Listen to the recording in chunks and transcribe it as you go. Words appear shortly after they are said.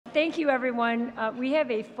Thank you, everyone. We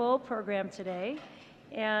have a full program today,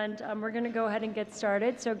 and we're going to go ahead and get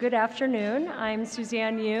started. So good afternoon. I'm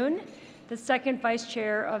Suzanne Yoon, the second vice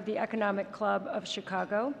chair of the Economic Club of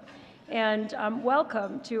Chicago, and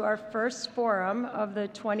welcome to our first forum of the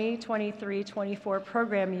 2023-24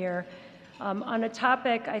 program year on a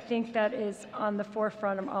topic I think that is on the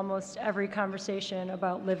forefront of almost every conversation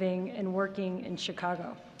about living and working in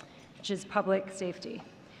Chicago, which is public safety.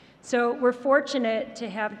 So we're fortunate to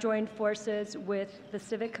have joined forces with the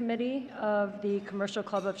Civic Committee of the Commercial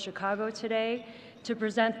Club of Chicago today to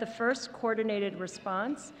present the first coordinated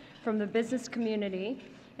response from the business community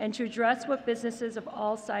and to address what businesses of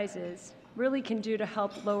all sizes really can do to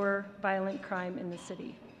help lower violent crime in the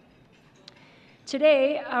city.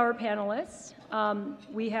 Today, our panelists,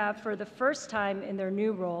 we have for the first time in their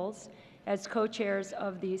new roles as co-chairs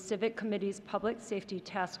of the Civic Committee's Public Safety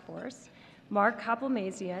Task Force, Mark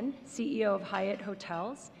Hoplamazian, CEO of Hyatt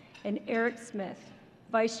Hotels, and Eric Smith,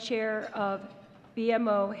 Vice Chair of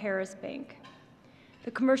BMO Harris Bank.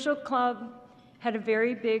 The Commercial Club had a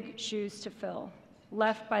very big shoes to fill,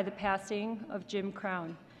 left by the passing of Jim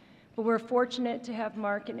Crown, but we're fortunate to have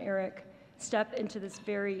Mark and Eric step into this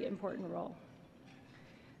very important role.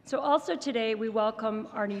 So also today, we welcome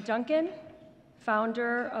Arne Duncan,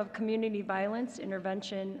 founder of Community Violence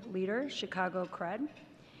Intervention Leader, Chicago CRED,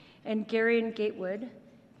 and Garien Gatewood,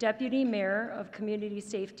 Deputy Mayor of Community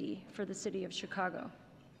Safety for the City of Chicago.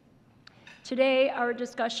 Today, our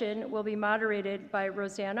discussion will be moderated by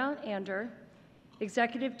Rosanna Ander,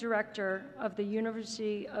 Executive Director of the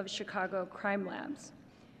University of Chicago Crime Labs.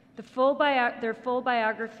 Their full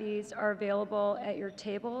biographies are available at your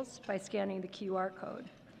tables by scanning the QR code.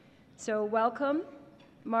 So welcome,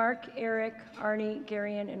 Mark, Eric, Arne,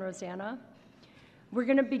 Garien, and Rosanna. We're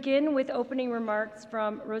going to begin with opening remarks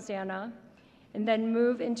from Rosanna and then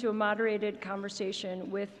move into a moderated conversation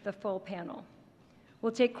with the full panel.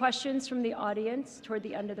 We'll take questions from the audience toward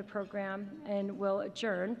the end of the program and we'll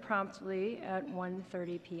adjourn promptly at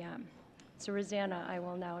 1:30 p.m. So Rosanna, I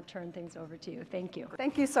will now turn things over to you. Thank you.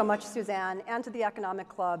 Thank you so much, Suzanne, and to the Economic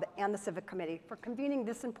Club and the Civic Committee for convening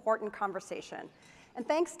this important conversation. And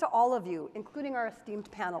thanks to all of you, including our esteemed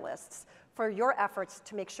panelists, for your efforts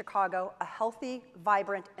to make Chicago a healthy,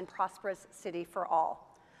 vibrant, and prosperous city for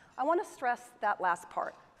all. I want to stress that last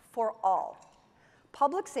part, for all.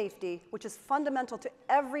 Public safety, which is fundamental to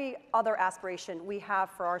every other aspiration we have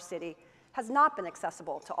for our city, has not been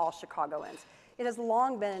accessible to all Chicagoans. It has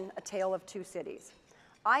long been a tale of two cities.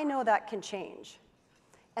 I know that can change.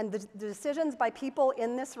 And the decisions by people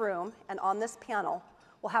in this room and on this panel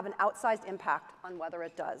will have an outsized impact on whether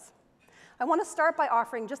it does. I want to start by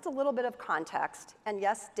offering just a little bit of context, and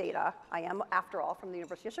yes, data. I am, after all, from the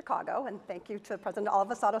University of Chicago, and thank you to President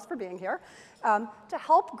Alivasatos for being here, to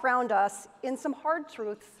help ground us in some hard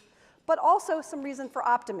truths, but also some reason for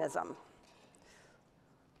optimism.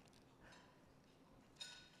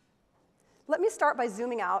 Let me start by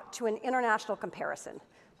zooming out to an international comparison.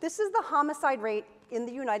 This is the homicide rate in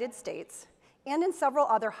the United States and in several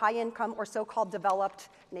other high-income or so-called developed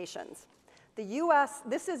nations.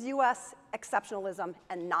 This is US exceptionalism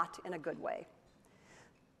and not in a good way.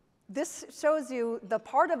 This shows you the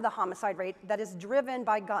part of the homicide rate that is driven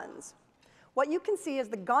by guns. What you can see is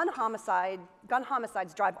the gun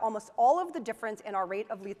homicides drive almost all of the difference in our rate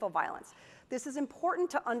of lethal violence. This is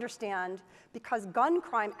important to understand because gun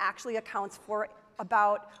crime actually accounts for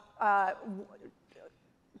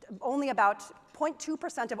only about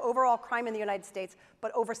 0.2% of overall crime in the United States,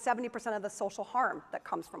 but over 70% of the social harm that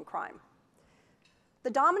comes from crime. The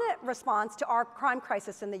dominant response to our crime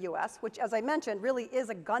crisis in the US, which as I mentioned really is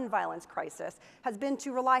a gun violence crisis, has been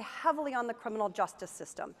to rely heavily on the criminal justice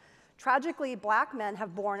system. Tragically, Black men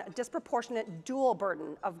have borne a disproportionate dual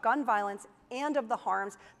burden of gun violence and of the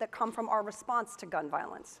harms that come from our response to gun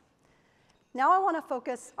violence. Now I want to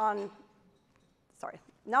focus on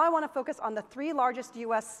the three largest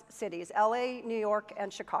US cities, LA, New York,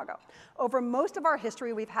 and Chicago. Over most of our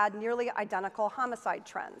history, we've had nearly identical homicide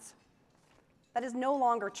trends. That is no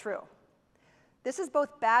longer true. This is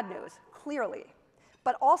both bad news, clearly,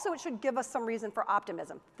 but also it should give us some reason for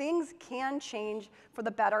optimism. Things can change for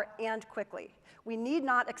the better and quickly. We need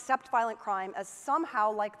not accept violent crime as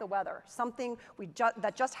somehow like the weather, something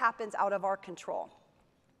that just happens out of our control.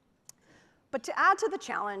 But to add to the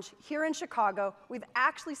challenge, here in Chicago, we've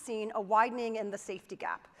actually seen a widening in the safety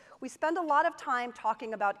gap. We spend a lot of time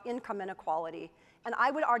talking about income inequality, and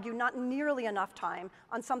I would argue not nearly enough time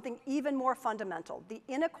on something even more fundamental, the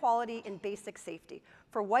inequality in basic safety.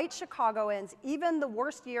 For white Chicagoans, even the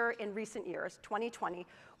worst year in recent years, 2020,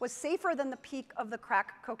 was safer than the peak of the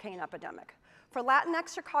crack cocaine epidemic. For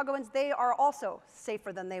Latinx Chicagoans, they are also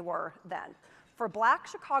safer than they were then. For Black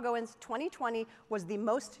Chicagoans, 2020 was the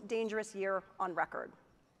most dangerous year on record.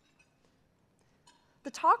 The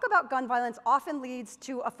talk about gun violence often leads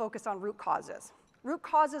to a focus on root causes. Root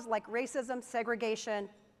causes like racism, segregation,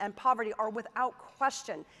 and poverty are without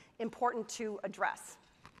question important to address.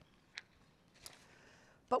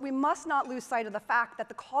 But we must not lose sight of the fact that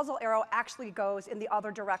the causal arrow actually goes in the other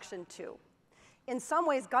direction too. In some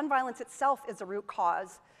ways, gun violence itself is a root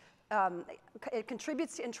cause. It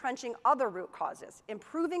contributes to entrenching other root causes.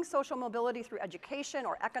 Improving social mobility through education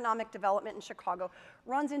or economic development in Chicago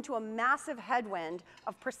runs into a massive headwind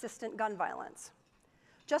of persistent gun violence.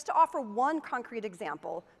 Just to offer one concrete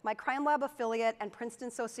example, my crime lab affiliate and Princeton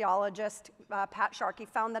sociologist, Pat Sharkey,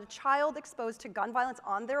 found that a child exposed to gun violence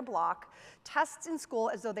on their block tests in school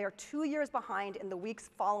as though they are 2 years behind in the weeks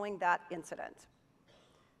following that incident.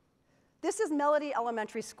 This is Melody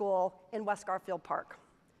Elementary School in West Garfield Park.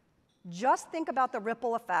 Just think about the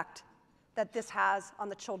ripple effect that this has on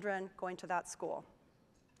the children going to that school,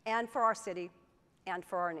 and for our city, and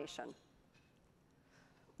for our nation.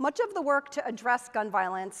 Much of the work to address gun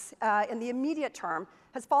violence in the immediate term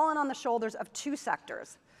has fallen on the shoulders of two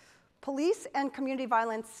sectors: police and community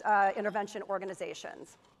violence intervention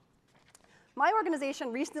organizations. My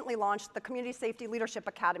organization recently launched the Community Safety Leadership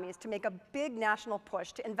Academies to make a big national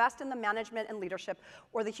push to invest in the management and leadership,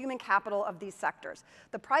 or the human capital, of these sectors.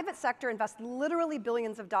 The private sector invests literally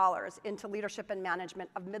billions of dollars into leadership and management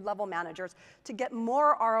of mid-level managers to get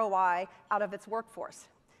more ROI out of its workforce.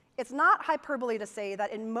 It's not hyperbole to say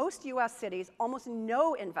that in most US cities, almost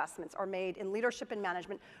no investments are made in leadership and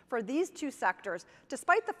management for these two sectors,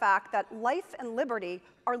 despite the fact that life and liberty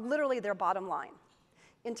are literally their bottom line.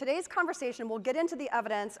 In today's conversation, we'll get into the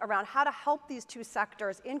evidence around how to help these two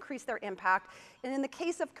sectors increase their impact, and in the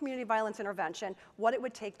case of community violence intervention, what it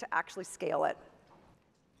would take to actually scale it.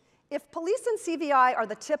 If police and CVI are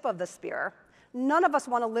the tip of the spear, none of us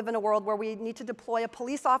want to live in a world where we need to deploy a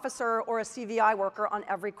police officer or a CVI worker on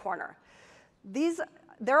every corner.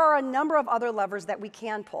 There are a number of other levers that we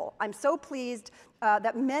can pull. I'm so pleased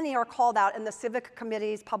that many are called out in the Civic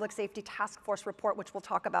Committee's Public Safety Task Force report, which we'll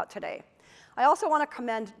talk about today. I also want to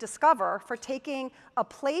commend Discover for taking a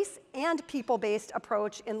place and people-based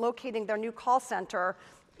approach in locating their new call center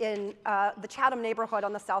in the Chatham neighborhood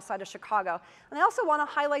on the south side of Chicago. And I also want to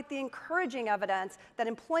highlight the encouraging evidence that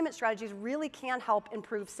employment strategies really can help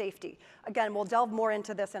improve safety. Again, we'll delve more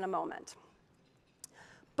into this in a moment.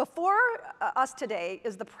 Before us today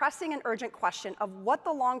is the pressing and urgent question of what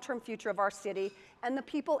the long-term future of our city and the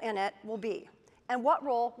people in it will be, and what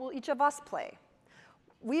role will each of us play.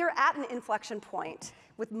 We are at an inflection point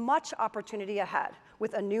with much opportunity ahead,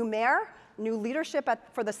 with a new mayor, new leadership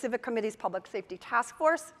for the Civic Committee's Public Safety Task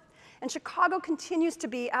Force, and Chicago continues to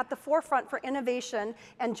be at the forefront for innovation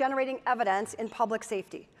and generating evidence in public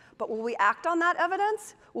safety. But will we act on that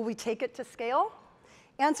evidence? Will we take it to scale?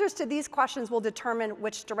 Answers to these questions will determine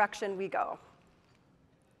which direction we go.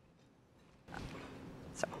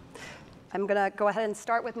 So I'm going to go ahead and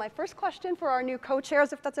start with my first question for our new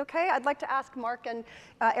co-chairs, if that's okay. I'd like to ask Mark and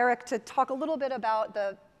Eric to talk a little bit about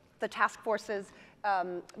the task force's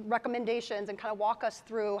recommendations and kind of walk us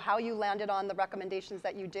through how you landed on the recommendations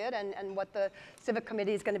that you did and what the Civic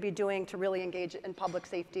Committee is going to be doing to really engage in public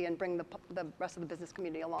safety and bring the rest of the business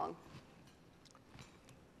community along.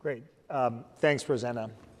 Great. Thanks, Rosanna.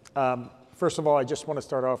 First of all, I just want to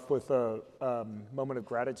start off with a moment of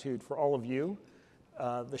gratitude for all of you.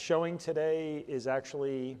 The showing today is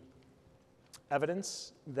actually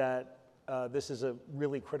evidence that this is a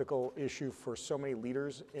really critical issue for so many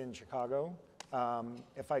leaders in Chicago.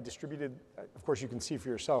 If I distributed, of course you can see for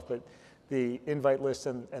yourself, but the invite list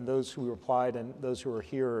and those who applied and those who are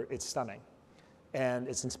here, it's stunning. And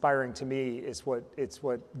it's inspiring to me. It's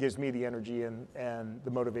what gives me the energy and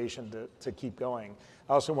the motivation to keep going.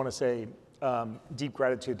 I also want to say deep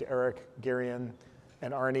gratitude to Eric, Garien,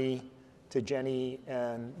 and Arne, to Jenny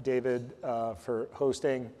and David for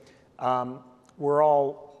hosting. We're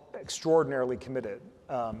all extraordinarily committed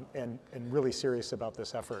and really serious about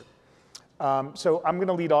this effort. So I'm going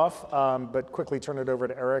to lead off, but quickly turn it over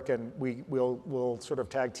to Eric, and we'll sort of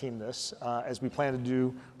tag team this as we plan to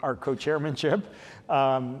do our co-chairmanship.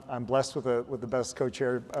 I'm blessed with the best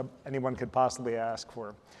co-chair anyone could possibly ask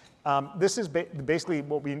for. This is basically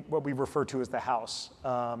what we refer to as the house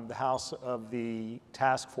of the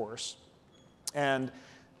task force. And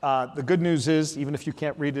the good news is, even if you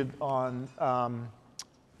can't read it on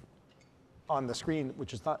the screen,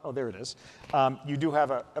 which is not, oh, there it is. You do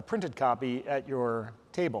have a printed copy at your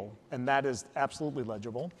table, and that is absolutely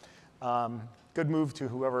legible. Good move to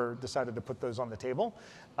whoever decided to put those on the table.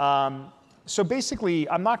 So basically,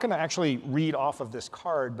 I'm not going to actually read off of this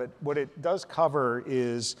card, but what it does cover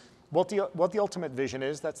is what the ultimate vision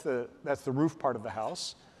is. That's the roof part of the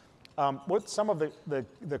house. What some of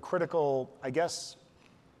the critical, I guess,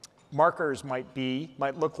 markers might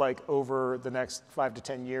look like over the next 5 to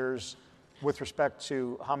 10 years with respect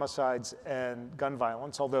to homicides and gun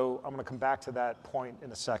violence, although I'm going to come back to that point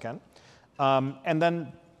in a second. And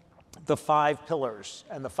then the 5 pillars.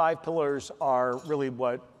 And the 5 pillars are really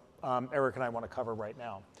what Eric and I want to cover right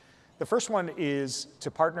now. The first one is to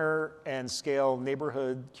partner and scale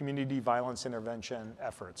neighborhood community violence intervention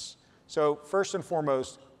efforts. So first and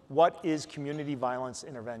foremost, what is community violence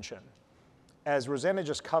intervention? As Rosanna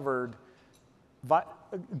just covered,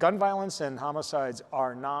 gun violence and homicides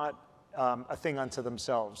are not a thing unto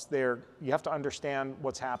themselves. You have to understand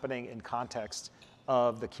what's happening in context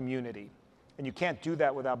of the community. And you can't do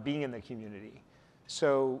that without being in the community.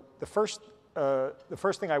 So the first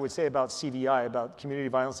thing I would say about CVI, about community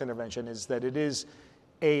violence intervention, is that it is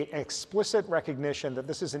an explicit recognition that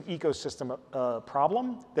this is an ecosystem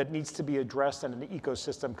problem that needs to be addressed in an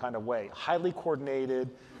ecosystem kind of way, highly coordinated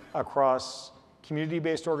across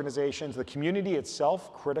community-based organizations, the community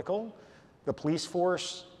itself, critical, the police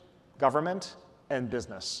force, government, and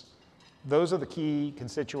business. Those are the key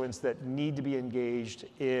constituents that need to be engaged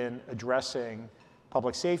in addressing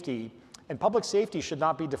public safety. And public safety should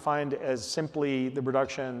not be defined as simply the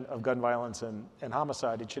reduction of gun violence and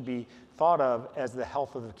homicide. It should be thought of as the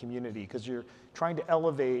health of the community, because you're trying to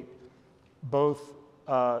elevate both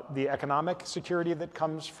the economic security that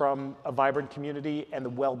comes from a vibrant community and the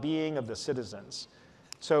well-being of the citizens.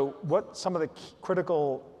 So what some of the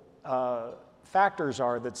critical factors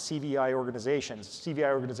are that CVI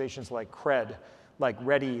organizations like CRED, like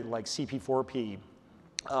READY, like CP4P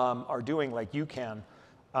are doing, like UCAN,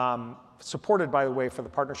 supported, by the way, for the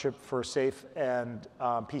Partnership for Safe and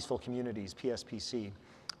Peaceful Communities, PSPC,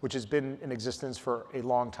 which has been in existence for a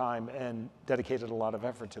long time and dedicated a lot of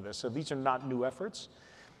effort to this. So these are not new efforts,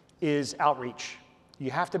 is outreach. You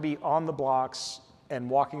have to be on the blocks and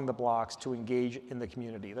walking the blocks to engage in the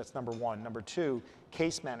community. That's number one. Number two,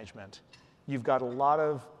 case management. You've got a lot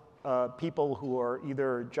of people who are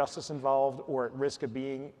either justice involved or at risk of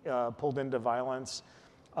being pulled into violence,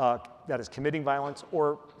 that is committing violence,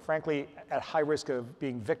 or frankly, at high risk of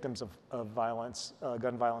being victims of violence,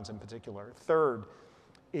 gun violence in particular. Third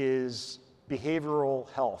is behavioral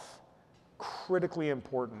health, critically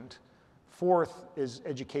important. Fourth is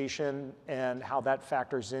education and how that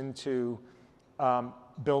factors into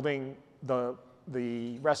building the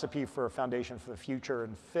recipe for a foundation for the future.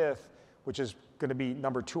 And fifth, which is going to be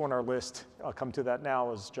number 2 on our list, I'll come to that now,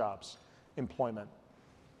 is jobs, employment.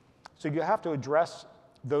 So you have to address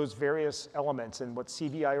those various elements, and what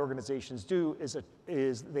CVI organizations do is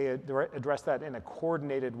they address that in a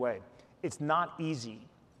coordinated way. It's not easy.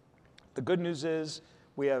 The good news is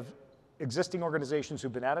we have existing organizations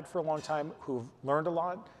who've been at it for a long time, who've learned a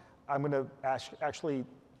lot. I'm going to actually,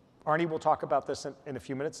 Arne will talk about this in a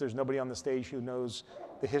few minutes. There's nobody on the stage who knows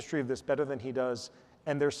the history of this better than he does.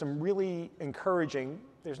 And there's some really encouraging,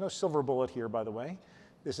 there's no silver bullet here, by the way.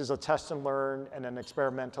 This is a test and learn and an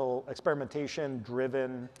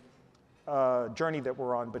experimentation-driven journey that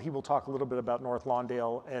we're on, but he will talk a little bit about North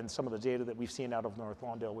Lawndale and some of the data that we've seen out of North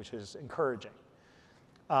Lawndale, which is encouraging.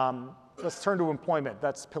 Let's turn to employment.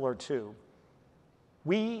 That's pillar 2.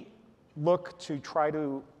 We look to try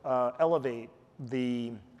to elevate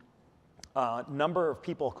the number of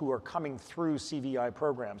people who are coming through CVI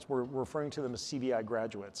programs. We're referring to them as CVI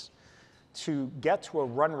graduates, to get to a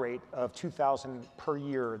run rate of 2,000 per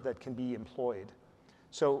year that can be employed.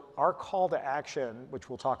 So our call to action, which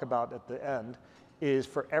we'll talk about at the end, is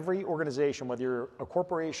for every organization, whether you're a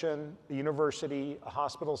corporation, a university, a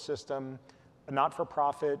hospital system, a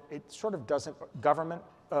not-for-profit, it sort of doesn't, government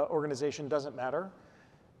organization, doesn't matter,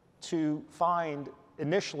 to find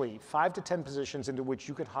initially 5 to 10 positions into which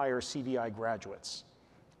you could hire CVI graduates.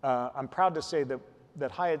 I'm proud to say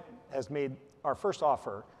that Hyatt has made our first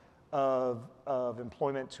offer of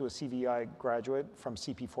employment to a CVI graduate from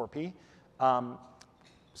CP4P.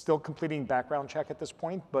 Still completing background check at this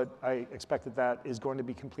point, but I expect that is going to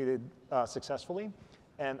be completed successfully.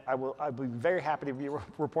 And I'll be very happy to be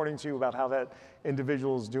reporting to you about how that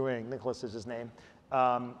individual is doing. Nicholas is his name.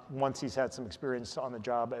 Once he's had some experience on the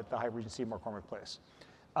job at the High Regency of McCormick Place.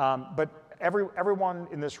 But everyone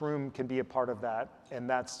in this room can be a part of that, and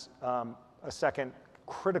that's a second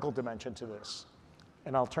critical dimension to this.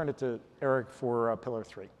 And I'll turn it to Eric for pillar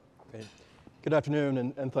 3. Great. Good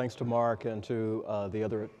afternoon, and thanks to Mark and to the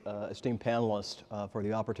other esteemed panelists for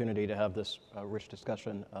the opportunity to have this rich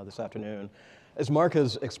discussion this afternoon. As Mark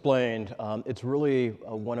has explained, it's really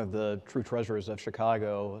one of the true treasures of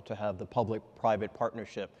Chicago to have the public-private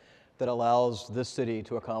partnership that allows this city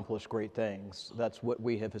to accomplish great things. That's what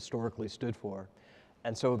we have historically stood for.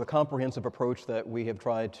 And so the comprehensive approach that we have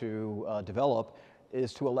tried to develop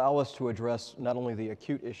is to allow us to address not only the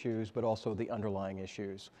acute issues, but also the underlying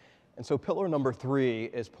issues. And so pillar number 3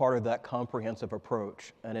 is part of that comprehensive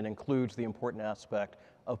approach, and it includes the important aspect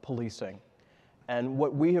of policing. And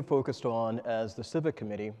what we have focused on as the Civic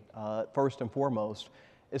Committee, first and foremost,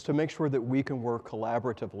 is to make sure that we can work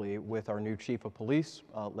collaboratively with our new Chief of Police,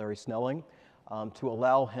 Larry Snelling, to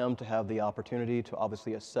allow him to have the opportunity to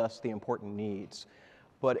obviously assess the important needs.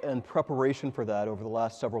 But in preparation for that, over the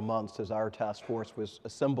last several months, as our task force was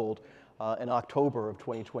assembled in October of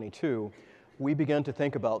 2022, we began to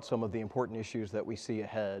think about some of the important issues that we see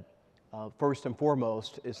ahead. First and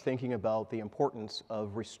foremost is thinking about the importance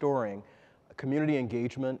of restoring community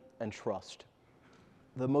engagement and trust.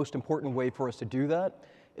 The most important way for us to do that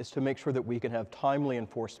is to make sure that we can have timely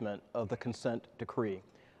enforcement of the consent decree,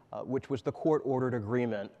 which was the court-ordered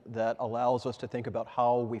agreement that allows us to think about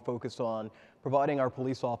how we focus on providing our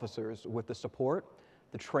police officers with the support,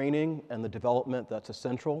 the training, and the development that's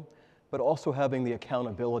essential, but also having the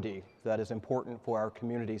accountability that is important for our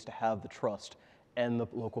communities to have the trust and the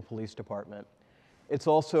local police department. It's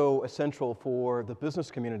also essential for the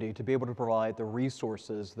business community to be able to provide the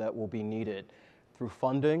resources that will be needed through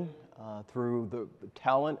funding, through the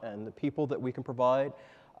talent and the people that we can provide,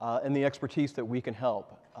 and the expertise that we can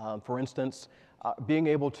help. For instance, being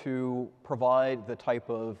able to provide the type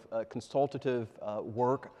of consultative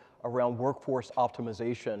work around workforce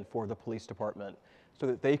optimization for the police department, so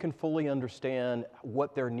that they can fully understand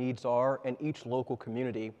what their needs are in each local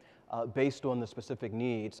community based on the specific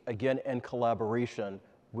needs, again, in collaboration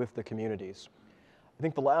with the communities. I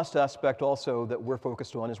think the last aspect also that we're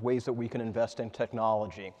focused on is ways that we can invest in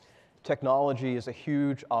technology. Technology is a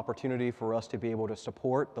huge opportunity for us to be able to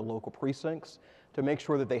support the local precincts, to make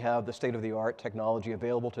sure that they have the state-of-the-art technology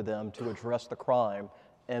available to them to address the crime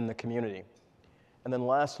in the community. And then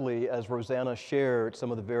lastly, as Rosanna shared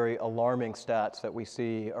some of the very alarming stats that we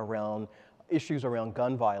see around issues around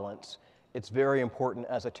gun violence, it's very important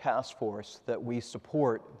as a task force that we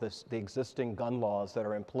support the existing gun laws that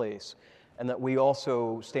are in place, and that we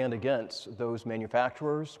also stand against those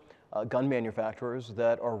manufacturers, gun manufacturers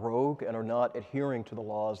that are rogue and are not adhering to the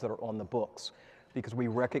laws that are on the books, because we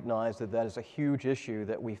recognize that that is a huge issue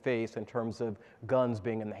that we face in terms of guns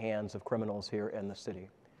being in the hands of criminals here in the city.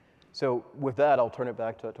 So with that, I'll turn it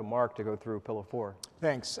back to Mark to go through Pillar 4.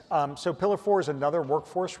 Thanks. So Pillar 4 is another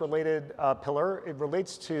workforce-related pillar. It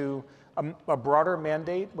relates to a broader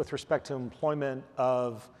mandate with respect to employment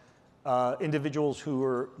of individuals who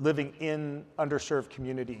are living in underserved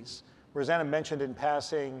communities. Rosanna mentioned in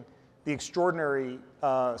passing the extraordinary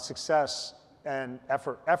success and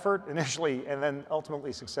effort initially, and then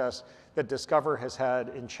ultimately success that Discover has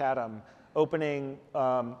had in Chatham, opening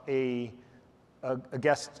a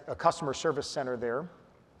customer service center there,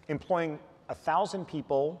 employing 1,000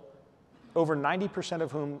 people, over 90%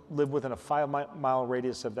 of whom live within a 5-mile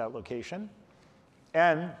radius of that location.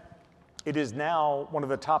 And it is now one of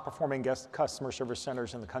the top performing customer service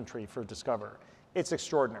centers in the country for Discover. It's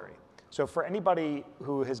extraordinary. So for anybody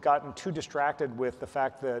who has gotten too distracted with the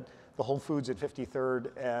fact that the Whole Foods at 53rd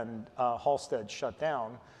and Halstead shut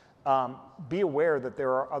down, be aware that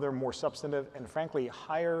there are other more substantive and frankly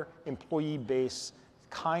higher employee base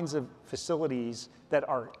kinds of facilities that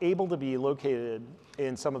are able to be located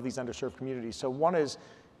in some of these underserved communities. So one is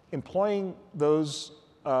employing those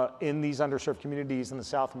in these underserved communities in the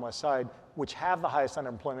South and West Side, which have the highest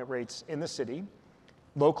unemployment rates in the city,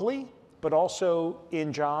 locally, but also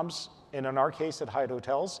in jobs, and in our case at Hyatt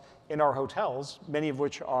hotels, in our hotels, many of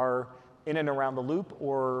which are in and around the Loop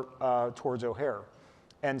or towards O'Hare.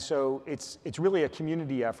 And so it's really a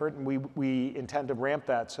community effort, and we intend to ramp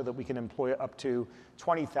that so that we can employ up to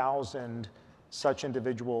 20,000 such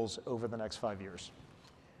individuals over the next 5 years.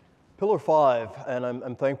 Pillar 5, and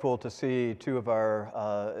I'm thankful to see two of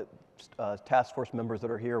our task force members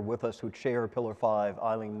that are here with us who chair Pillar 5,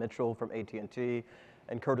 Eileen Mitchell from AT&T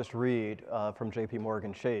and Curtis Reed from JP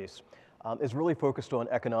Morgan Chase, is really focused on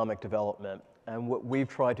economic development. And what we've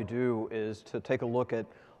tried to do is to take a look at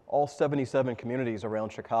all 77 communities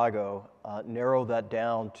around Chicago, narrow that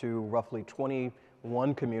down to roughly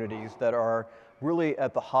 21 communities that are really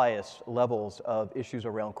at the highest levels of issues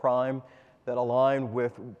around crime that align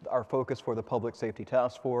with our focus for the Public Safety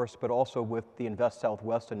Task Force, but also with the Invest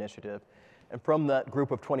Southwest initiative. And from that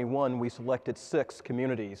group of 21, we selected 6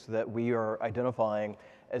 communities that we are identifying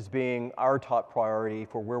as being our top priority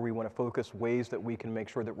for where we want to focus, ways that we can make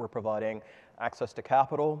sure that we're providing access to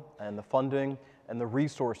capital and the funding and the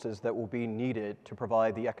resources that will be needed to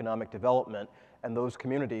provide the economic development and those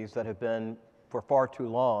communities that have been, for far too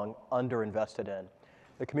long, underinvested in.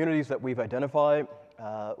 The communities that we've identified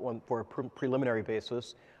for a preliminary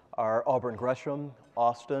basis are Auburn Gresham,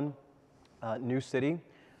 Austin, New City.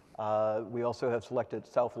 We also have selected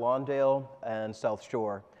South Lawndale and South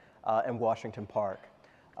Shore and Washington Park.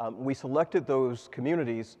 We selected those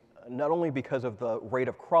communities not only because of the rate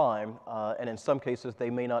of crime, and in some cases they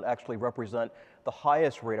may not actually represent the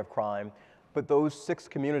highest rate of crime, but those 6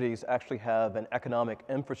 communities actually have an economic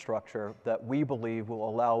infrastructure that we believe will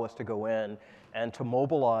allow us to go in and to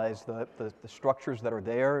mobilize the structures that are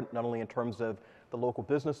there, not only in terms of the local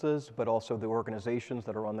businesses, but also the organizations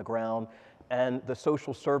that are on the ground, and the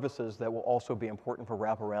social services that will also be important for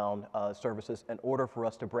wraparound services in order for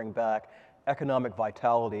us to bring back economic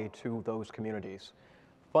vitality to those communities.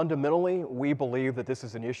 Fundamentally, we believe that this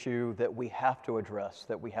is an issue that we have to address,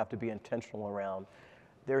 that we have to be intentional around.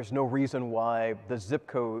 There's no reason why the zip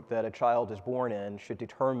code that a child is born in should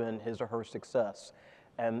determine his or her success.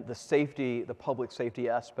 And the safety, the public safety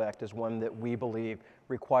aspect is one that we believe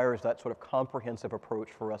requires that sort of comprehensive approach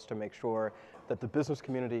for us to make sure that the business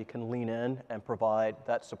community can lean in and provide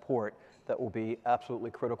that support that will be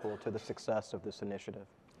absolutely critical to the success of this initiative.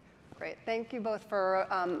 Great. Thank you both for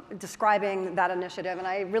describing that initiative. And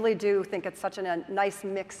I really do think it's such a nice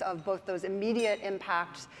mix of both those immediate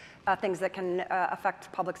impact things that can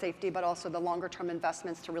affect public safety, but also the longer term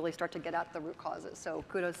investments to really start to get at the root causes. So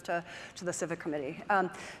kudos to the Civic Committee.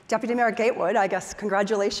 Deputy Mayor Gatewood, I guess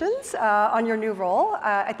congratulations on your new role.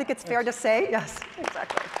 I think it's fair to say, yes,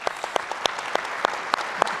 exactly.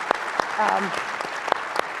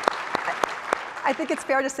 I think it's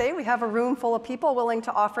fair to say we have a room full of people willing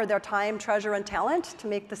to offer their time, treasure, and talent to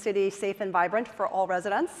make the city safe and vibrant for all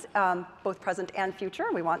residents, both present and future.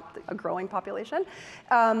 We want a growing population.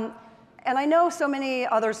 And I know so many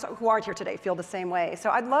others who aren't here today feel the same way.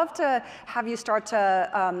 So I'd love to have you start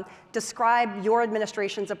to describe your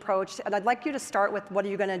administration's approach. And I'd like you to start with what are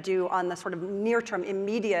you going to do on the sort of near-term,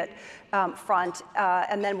 immediate front.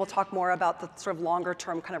 And then we'll talk more about the sort of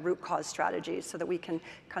longer-term kind of root cause strategies so that we can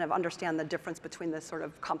kind of understand the difference between the sort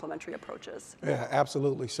of complementary approaches. Yeah,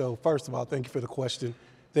 absolutely. So first of all, thank you for the question.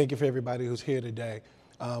 Thank you for everybody who's here today.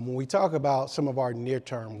 When we talk about some of our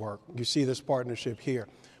near-term work, you see this partnership here.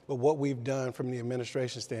 But what we've done from the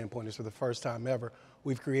administration standpoint is for the first time ever,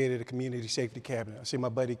 we've created a community safety cabinet. I see my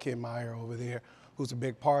buddy Ken Meyer over there, who's a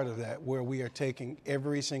big part of that, where we are taking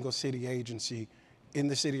every single city agency in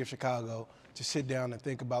the city of Chicago to sit down and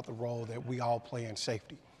think about the role that we all play in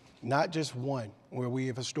safety. Not just one, where we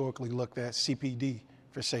have historically looked at CPD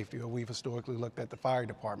for safety, or we've historically looked at the fire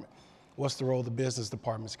department. What's the role the business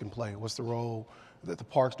departments can play? What's the role that the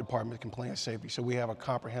parks department can play in safety? So we have a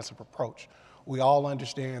comprehensive approach. We all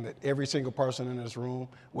understand that every single person in this room,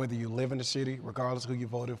 whether you live in the city, regardless of who you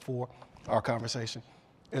voted for, our conversation,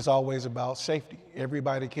 is always about safety.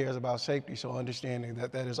 Everybody cares about safety, so understanding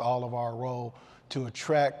that that is all of our role to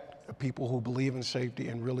attract people who believe in safety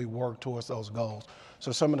and really work towards those goals.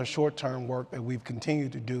 So some of the short-term work that we've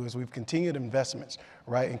continued to do is we've continued investments,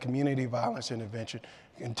 right, in community violence intervention,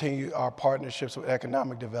 continue our partnerships with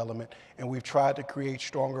economic development, and we've tried to create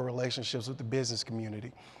stronger relationships with the business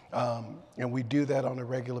community. And we do that on a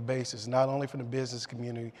regular basis, not only from the business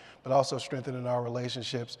community, but also strengthening our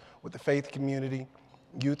relationships with the faith community,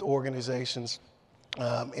 youth organizations,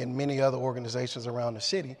 and many other organizations around the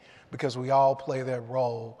city, because we all play that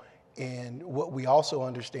role. And what we also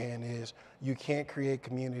understand is you can't create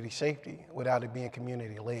community safety without it being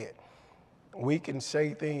community-led. We can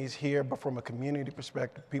say things here, but from a community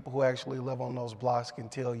perspective, people who actually live on those blocks can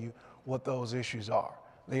tell you what those issues are.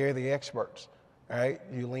 They're the experts, right?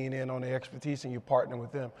 You lean in on the expertise and you partner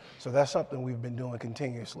with them. So that's something we've been doing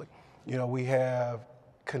continuously. You know, we have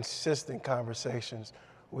consistent conversations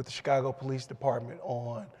with the Chicago Police Department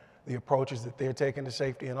on the approaches that they're taking to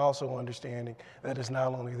safety, and also understanding that it's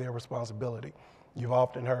not only their responsibility. You've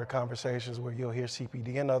often heard conversations where you'll hear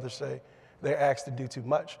CPD and others say they're asked to do too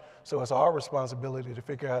much. So it's our responsibility to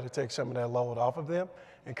figure out how to take some of that load off of them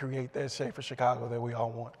and create that safer Chicago that we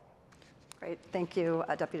all want. Great, thank you,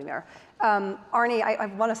 Deputy Mayor. Arne, I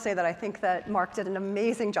want to say that I think that Mark did an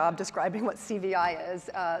amazing job describing what CVI is,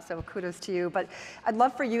 so kudos to you. But I'd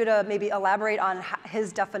love for you to maybe elaborate on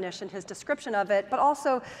his definition, his description of it, but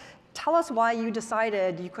also Tell us why you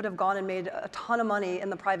decided you could have gone and made a ton of money in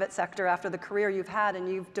the private sector after the career you've had, and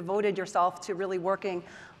you've devoted yourself to really working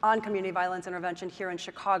on community violence intervention here in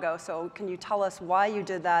Chicago. So can you tell us why you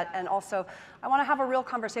did that? And also, I want to have a real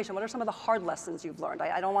conversation. What are some of the hard lessons you've learned?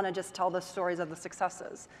 I don't want to just tell the stories of the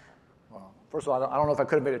successes. Well, first of all, I don't know if I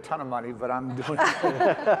could have made a ton of money, but I'm doing.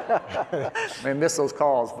 I may miss those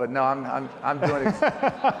calls, but no, I'm doing.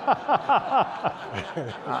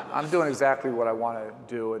 I'm doing exactly what I want to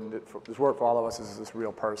do, and this work for all of us is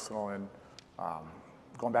real personal. And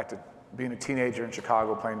going back to being a teenager in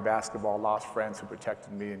Chicago, playing basketball, lost friends who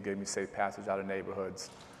protected me and gave me safe passage out of neighborhoods.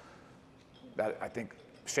 That, I think,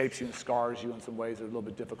 shapes you and scars you in some ways that are a little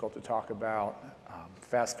bit difficult to talk about.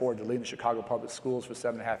 Fast forward to leading the Chicago Public Schools for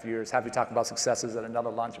 7.5 years. Happy to talk about successes at another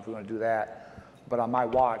lunch if we want to do that. But on my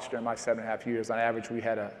watch, during my 7.5 years, on average, we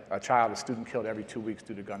had a student killed every 2 weeks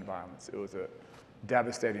due to gun violence. It was a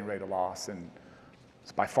devastating rate of loss, and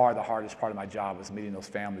it's by far the hardest part of my job was meeting those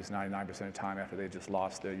families 99% of the time after they just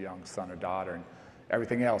lost their young son or daughter. And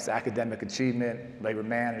everything else, academic achievement, labor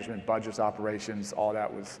management, budgets, operations, all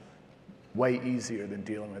that was way easier than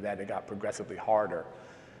dealing with that. It got progressively harder.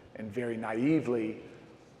 And very naively,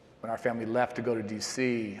 when our family left to go to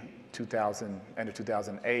DC, end of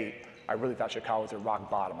 2008, I really thought Chicago was at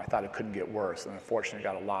rock bottom. I thought it couldn't get worse, and unfortunately it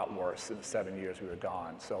got a lot worse in the 7 years we were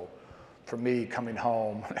gone. So for me, coming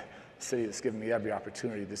home, a city that's given me every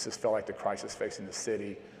opportunity, this just felt like the crisis facing the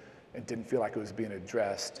city and didn't feel like it was being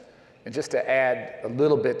addressed. And just to add a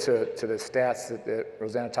little bit to the stats that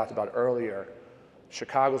Rosanna talked about earlier,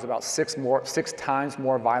 Chicago's about six times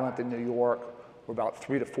more violent than New York. We're about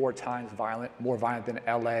 3 to 4 times more violent than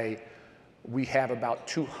LA. We have about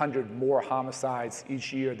 200 more homicides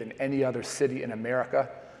each year than any other city in America.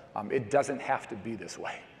 It doesn't have to be this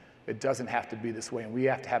way. It doesn't have to be this way, and we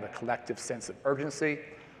have to have a collective sense of urgency.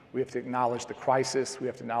 We have to acknowledge the crisis. We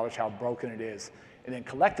have to acknowledge how broken it is. And then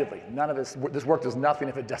collectively, this work does nothing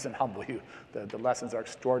if it doesn't humble you. The lessons are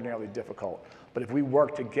extraordinarily difficult. But if we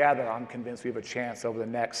work together, I'm convinced we have a chance over the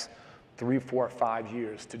next 3, 4, 5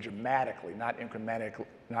 years to dramatically, not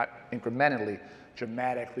incrementally,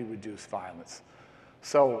 dramatically reduce violence.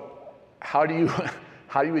 So how do you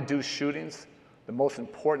reduce shootings? The most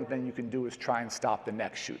important thing you can do is try and stop the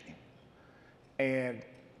next shooting. And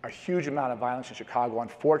a huge amount of violence in Chicago,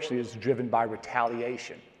 unfortunately, is driven by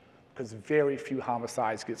retaliation, because very few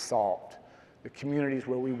homicides get solved. The communities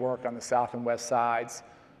where we work on the south and west sides,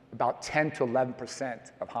 about 10 to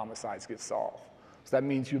 11% of homicides get solved. So that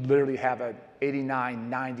means you literally have an 89,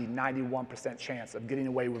 90, 91% chance of getting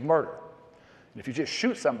away with murder. And if you just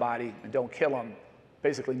shoot somebody and don't kill them,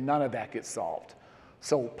 basically none of that gets solved.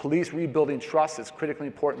 So police rebuilding trust is critically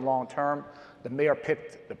important long term. The mayor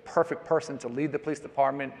picked the perfect person to lead the police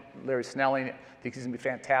department, Larry Snelling. I think he's gonna be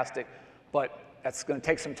fantastic, but that's gonna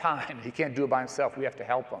take some time. He can't do it by himself. We have to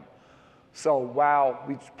help him. So while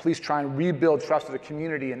police try and rebuild trust with the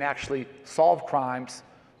community and actually solve crimes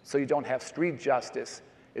so you don't have street justice,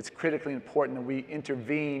 it's critically important that we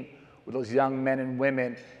intervene with those young men and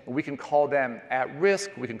women. And we can call them at risk,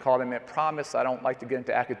 we can call them at promise. I don't like to get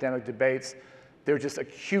into academic debates. They're just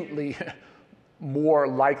acutely more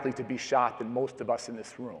likely to be shot than most of us in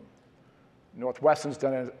this room. Northwestern's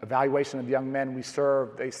done an evaluation of young men we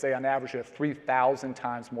serve. They say on average they're 3,000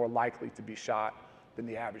 times more likely to be shot than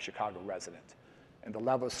the average Chicago resident. And the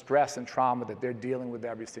level of stress and trauma that they're dealing with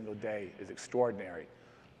every single day is extraordinary.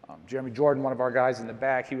 Jeremy Jordan, one of our guys in the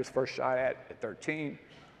back, he was first shot at 13.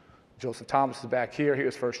 Joseph Thomas is back here, he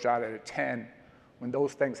was first shot at 10. When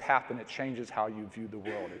those things happen, it changes how you view the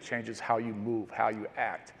world. It changes how you move, how you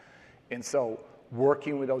act. And so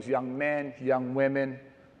working with those young men, young women,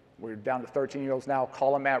 we're down to 13-year-olds now,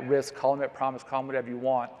 call them at risk, call them at promise, call them whatever you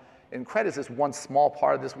want. And CRED is just one small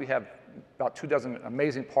part of this. We have about 24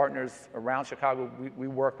 amazing partners around Chicago we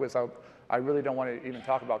work with. I really don't want to even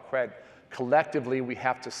talk about CRED. Collectively, we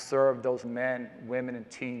have to serve those men, women, and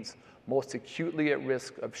teens most acutely at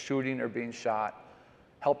risk of shooting or being shot,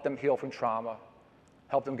 help them heal from trauma,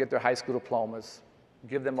 help them get their high school diplomas,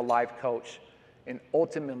 give them a life coach, and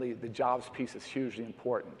ultimately the jobs piece is hugely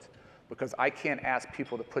important, because I can't ask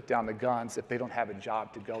people to put down the guns if they don't have a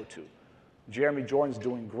job to go to. Jeremy Jordan's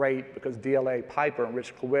doing great because DLA Piper and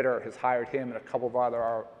Rich Quitter has hired him and a couple of other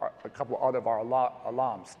of our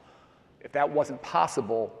alums. If that wasn't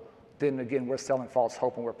possible, then again, we're selling false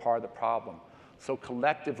hope and we're part of the problem. So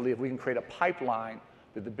collectively, if we can create a pipeline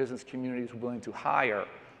that the business community is willing to hire,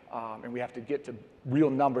 and we have to get to real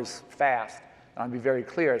numbers fast, and I'll be very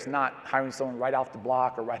clear, it's not hiring someone right off the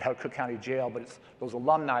block or right out of Cook County Jail, but it's those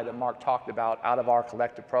alumni that Mark talked about out of our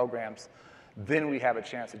collective programs. Then we have a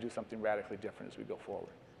chance to do something radically different as we go forward.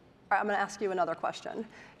 right, I'm going to ask you another question.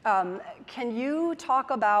 Can you talk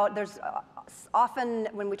about, there's often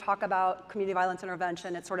when we talk about community violence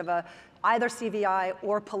intervention, it's sort of either CVI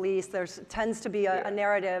or police. There tends to be a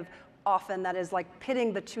narrative often that is like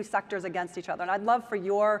pitting the two sectors against each other. And I'd love for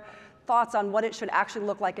your thoughts on what it should actually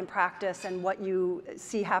look like in practice and what you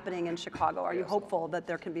see happening in Chicago. Are you hopeful that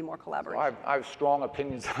there can be more collaboration? Well, I have strong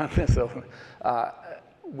opinions on this. So,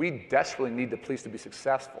 we desperately need the police to be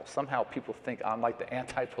successful. Somehow people think I'm like the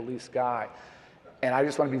anti-police guy. And I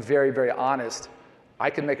just want to be very, very honest. I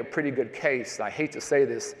can make a pretty good case, and I hate to say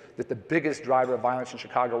this, that the biggest driver of violence in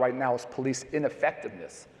Chicago right now is police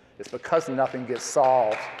ineffectiveness. It's because nothing gets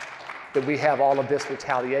solved that we have all of this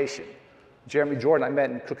retaliation. Jeremy Jordan, I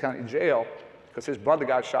met in Cook County Jail because his brother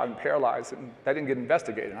got shot and paralyzed, and that didn't get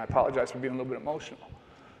investigated. And I apologize for being a little bit emotional.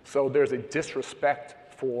 So there's a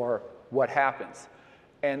disrespect for what happens.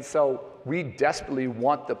 And so we desperately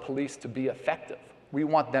want the police to be effective. We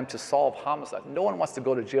want them to solve homicide. No one wants to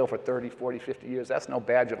go to jail for 30, 40, 50 years. That's no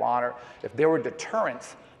badge of honor. If there were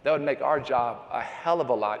deterrents, that would make our job a hell of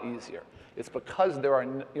a lot easier. It's because there are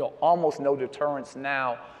almost no deterrents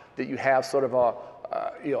now that you have sort of a,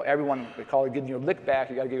 everyone, they call it getting your lick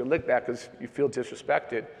back. You got to get your lick back because you feel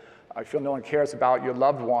disrespected. I feel no one cares about your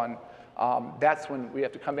loved one. That's when we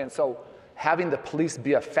have to come in. So having the police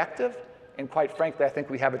be effective, and quite frankly, I think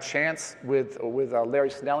we have a chance with Larry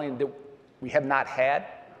Snelling that we have not had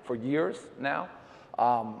for years now.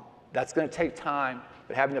 That's going to take time,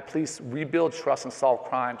 but having the police rebuild trust and solve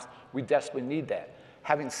crimes, we desperately need that.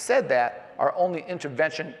 Having said that, our only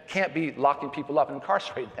intervention can't be locking people up and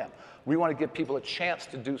incarcerating them. We want to give people a chance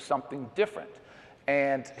to do something different.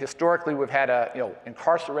 And historically, we've had a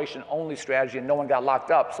incarceration-only strategy, and no one got locked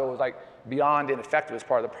up, so it was like beyond ineffective as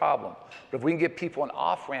part of the problem. But if we can give people an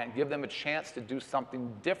off-ramp, give them a chance to do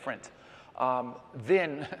something different,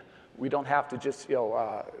 then we don't have to just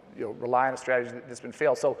rely on a strategy that's been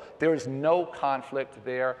failed. So there is no conflict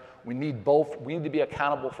there. We need both. We need to be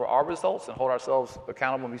accountable for our results and hold ourselves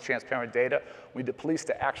accountable and be transparent data. We need the police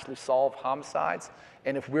to actually solve homicides.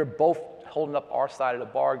 And if we're both holding up our side of the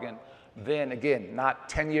bargain, then again, not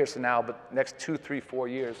 10 years from now, but next 2, 3, 4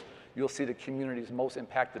 years, you'll see the communities most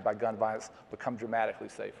impacted by gun violence become dramatically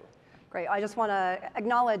safer. Great. I just want to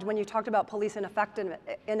acknowledge when you talked about police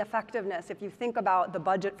ineffectiveness, if you think about the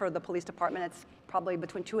budget for the police department, it's probably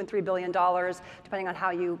between $2 and $3 billion, depending on how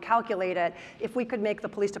you calculate it. If we could make the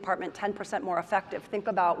police department 10% more effective, think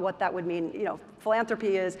about what that would mean.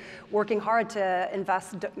 Philanthropy is working hard to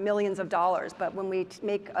invest millions of dollars, but when we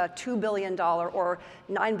make a $2 billion or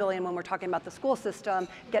 $9 billion when we're talking about the school system,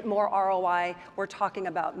 get more ROI, we're talking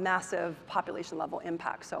about massive population level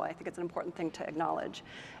impact. So I think it's an important thing to acknowledge.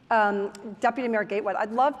 Deputy Mayor Gatewood,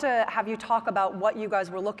 I'd love to have you talk about what you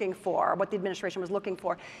guys were looking for, what the administration was looking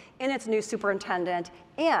for in its new superintendent,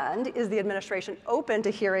 and is the administration open to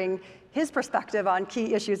hearing his perspective on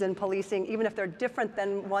key issues in policing, even if they're different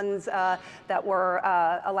than ones that were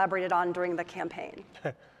elaborated on during the campaign?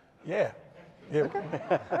 Yeah. Okay.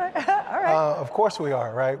 All right. Of course we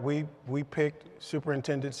are, right? We picked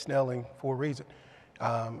Superintendent Snelling for a reason.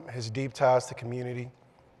 His deep ties to community.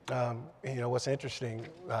 What's interesting,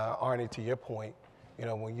 Arne, to your point,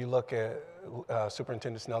 when you look at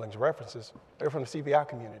Superintendent Snelling's references, they're from the CVI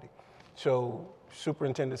community. So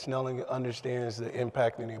Superintendent Snelling understands the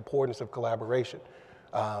impact and the importance of collaboration.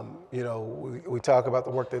 We talk about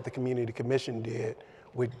the work that the Community Commission did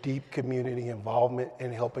with deep community involvement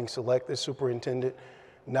in helping select this superintendent.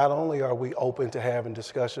 Not only are we open to having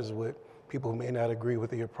discussions with people who may not agree with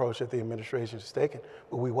the approach that the administration is taking,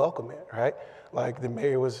 but we welcome it, right? Like the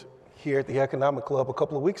mayor was here at the Economic Club a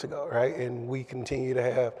couple of weeks ago, right? And we continue to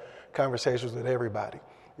have conversations with everybody.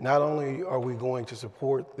 Not only are we going to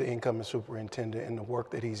support the incoming superintendent and the work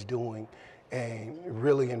that he's doing and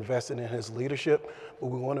really investing in his leadership, but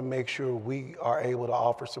we want to make sure we are able to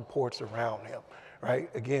offer supports around him, right?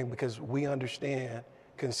 Again, because we understand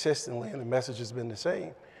consistently, and the message has been the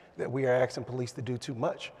same, that we are asking police to do too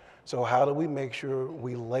much. So how do we make sure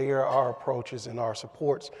we layer our approaches and our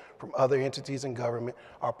supports from other entities in government,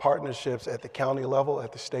 our partnerships at the county level,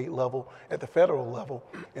 at the state level, at the federal level,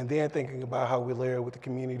 and then thinking about how we layer with the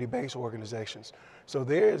community-based organizations. So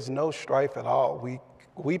there is no strife at all.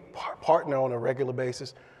 We partner on a regular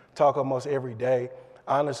basis, talk almost every day.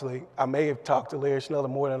 Honestly, I may have talked to Larry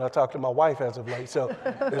Snelling more than I talked to my wife as of late. So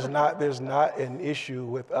there's not an issue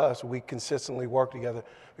with us. We consistently work together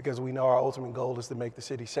because we know our ultimate goal is to make the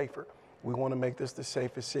city safer. We want to make this the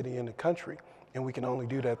safest city in the country, and we can only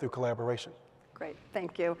do that through collaboration. Great,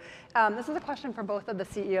 thank you. This is a question for both of the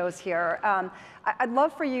CEOs here. I'd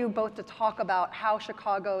love for you both to talk about how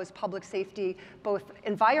Chicago's public safety, both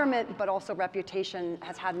environment but also reputation,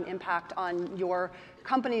 has had an impact on your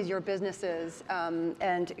companies, your businesses,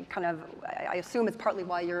 and kind of, I assume it's partly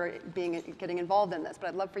why you're getting involved in this, but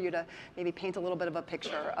I'd love for you to maybe paint a little bit of a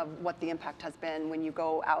picture of what the impact has been when you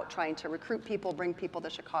go out trying to recruit people, bring people to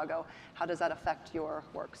Chicago. How does that affect your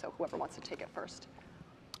work? So whoever wants to take it first.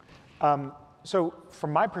 So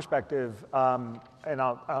from my perspective, and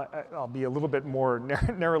I'll be a little bit more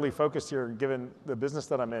narrowly focused here given the business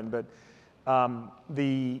that I'm in, but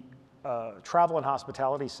the travel and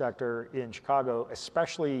hospitality sector in Chicago,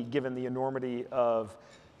 especially given the enormity of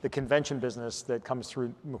the convention business that comes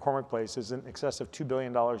through McCormick Place, is in excess of $2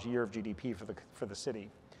 billion a year of GDP for the city.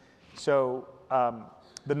 So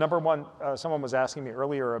the number one, someone was asking me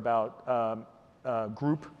earlier about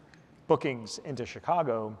group bookings into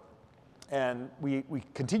Chicago. And we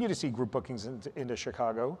continue to see group bookings into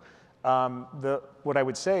Chicago. What I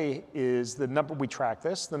would say is we track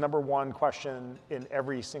this. The number one question in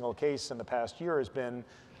every single case in the past year has been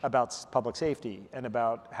about public safety and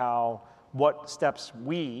about what steps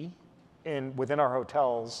within our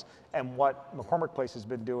hotels and what McCormick Place has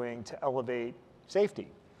been doing to elevate safety.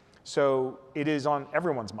 So it is on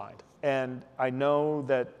everyone's mind. And I know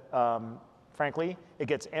that, frankly, it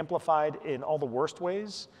gets amplified in all the worst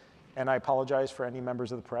ways. And I apologize for any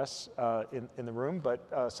members of the press in the room,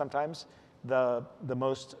 but sometimes the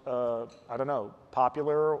most,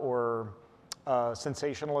 popular or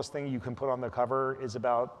sensationalist thing you can put on the cover is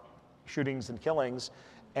about shootings and killings,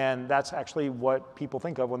 and that's actually what people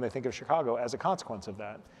think of when they think of Chicago as a consequence of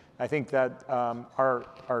that. I think that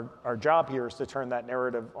our job here is to turn that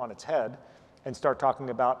narrative on its head and start talking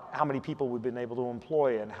about how many people we've been able to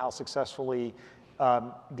employ and how successfully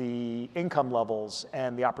the income levels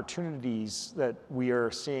and the opportunities that we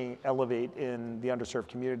are seeing elevate in the underserved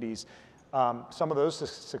communities, some of those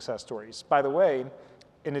success stories. By the way,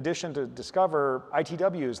 in addition to Discover,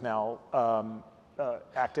 ITW is now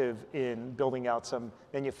active in building out some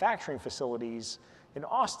manufacturing facilities in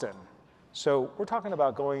Austin. So we're talking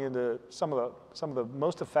about going into some of the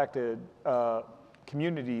most affected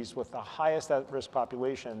communities with the highest at-risk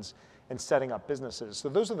populations and setting up businesses. So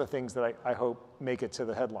those are the things that I hope make it to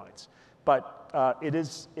the headlines. But it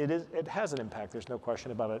has an impact, there's no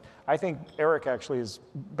question about it. I think Eric actually is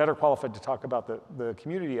better qualified to talk about the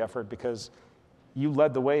community effort because you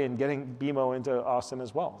led the way in getting BMO into Austin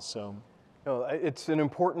as well, so. No, it's an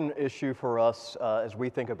important issue for us as we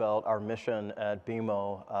think about our mission at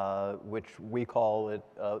BMO, which we call it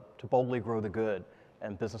to boldly grow the good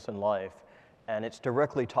and business and life. And it's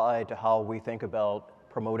directly tied to how we think about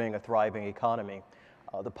promoting a thriving economy.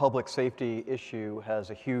 The public safety issue has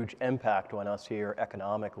a huge impact on us here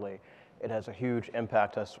economically. It has a huge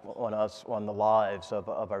impact on the lives of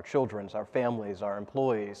our children, our families, our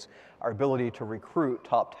employees, our ability to recruit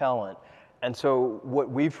top talent. And so what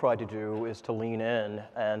we've tried to do is to lean in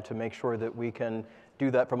and to make sure that we can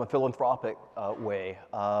do that from a philanthropic way.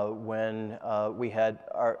 When we had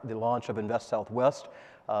the launch of Invest Southwest,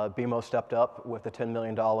 BMO stepped up with a $10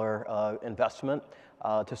 million investment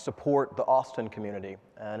to support the Austin community.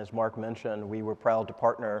 And as Mark mentioned, we were proud to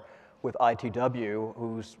partner with ITW,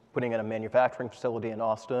 who's putting in a manufacturing facility in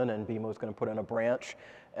Austin, and BMO's going to put in a branch,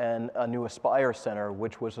 and a new Aspire Center,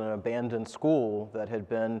 which was an abandoned school that had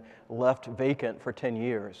been left vacant for 10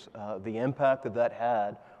 years. The impact that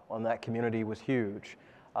had on that community was huge.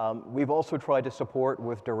 We've also tried to support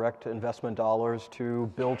with direct investment dollars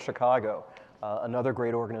to Build Chicago, another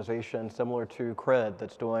great organization similar to CRED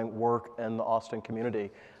that's doing work in the Austin community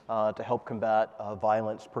to help combat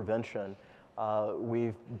violence prevention.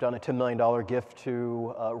 We've done a $10 million gift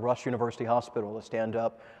to Rush University Hospital to stand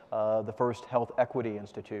up the first Health Equity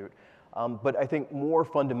Institute. But I think more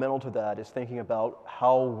fundamental to that is thinking about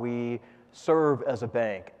how we serve as a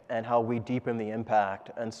bank and how we deepen the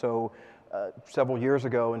impact. And so several years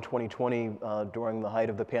ago in 2020, during the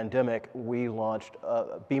height of the pandemic, we launched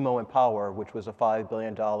BMO Empower, which was a $5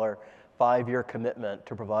 billion 5-year commitment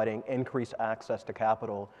to providing increased access to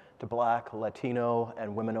capital to Black, Latino,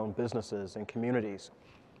 and women-owned businesses and communities.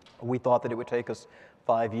 We thought that it would take us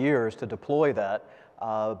 5 years to deploy that,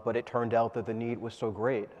 but it turned out that the need was so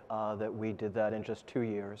great that we did that in just 2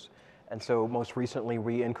 years. And so most recently,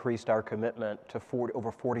 we increased our commitment to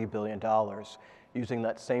over $40 billion, using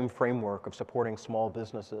that same framework of supporting small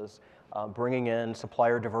businesses, bringing in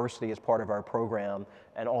supplier diversity as part of our program,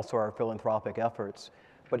 and also our philanthropic efforts.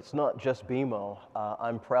 But it's not just BMO.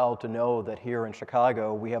 I'm proud to know that here in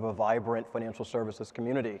Chicago, we have a vibrant financial services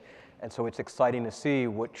community. And so it's exciting to see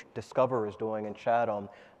what Discover is doing in Chatham,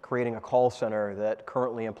 creating a call center that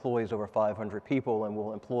currently employs over 500 people and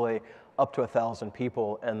will employ up to 1,000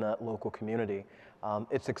 people in that local community.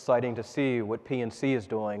 It's exciting to see what PNC is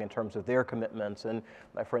doing in terms of their commitments, and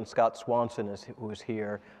my friend Scott Swanson, who is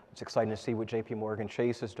here. It's exciting to see what JP Morgan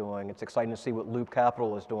Chase is doing. It's exciting to see what Loop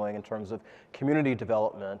Capital is doing in terms of community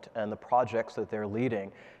development and the projects that they're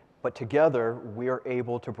leading. But together, we are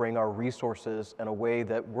able to bring our resources in a way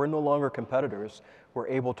that we're no longer competitors. We're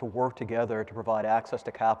able to work together to provide access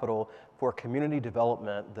to capital for community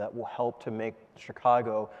development that will help to make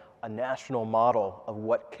Chicago a national model of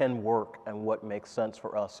what can work and what makes sense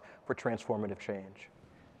for us for transformative change.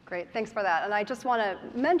 Great, thanks for that. And I just want to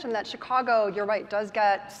mention that Chicago, you're right, does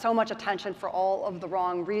get so much attention for all of the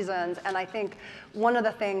wrong reasons. And I think one of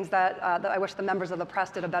the things that I wish the members of the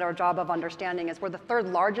press did a better job of understanding is we're the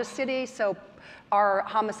third largest city, so our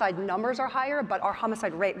homicide numbers are higher, but our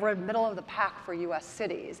homicide rate, we're in the middle of the pack for US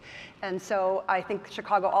cities. And so I think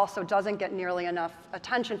Chicago also doesn't get nearly enough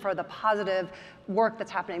attention for the positive work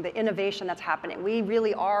that's happening, the innovation that's happening. We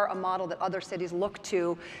really are a model that other cities look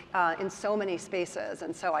to in so many spaces.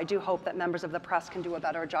 And so I do hope that members of the press can do a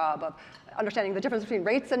better job of understanding the difference between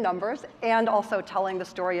rates and numbers, and also telling the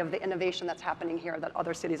story of the innovation that's happening here that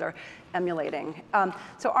other cities are emulating.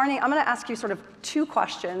 So Arne, I'm going to ask you sort of two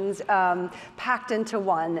questions packed into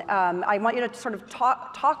one. I want you to sort of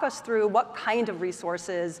talk us through what kind of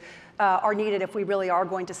resources are needed if we really are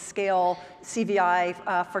going to scale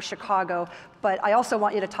CVI for Chicago. But I also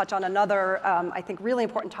want you to touch on another, I think, really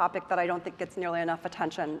important topic that I don't think gets nearly enough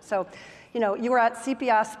attention. So, you know, you were at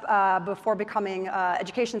CPS before becoming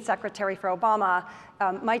Education Secretary for Obama.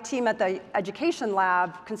 My team at the Education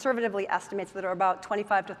Lab conservatively estimates that there are about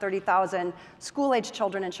 25 to 30,000 school-age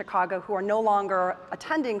children in Chicago who are no longer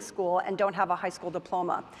attending school and don't have a high school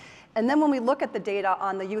diploma. And then when we look at the data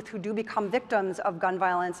on the youth who do become victims of gun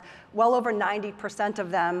violence, well over 90%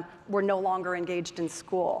 of them were no longer engaged in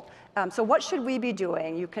school. So what should we be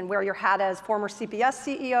doing? You can wear your hat as former CPS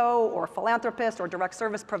CEO or philanthropist or direct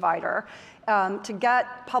service provider to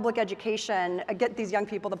get public education, get these young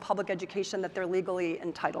people the public education that they're legally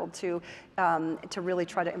entitled to really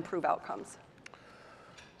try to improve outcomes.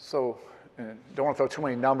 So, don't want to throw too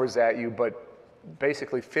many numbers at you, but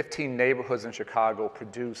basically 15 neighborhoods in Chicago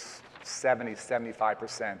produce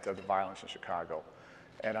 75% of the violence in Chicago.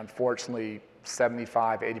 And unfortunately,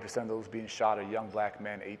 80% of those being shot are young black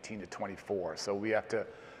men, 18 to 24. So we have to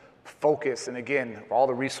focus, and again, all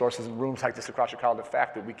the resources and rooms like this across Chicago, the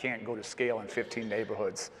fact that we can't go to scale in 15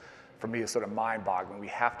 neighborhoods, for me, is sort of mind-boggling. We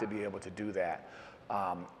have to be able to do that.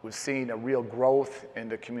 We've seen a real growth in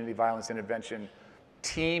the community violence intervention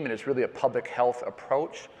team, and it's really a public health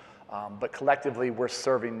approach. But collectively, we're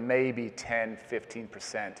serving maybe 10,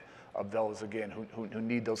 15% of those, again, who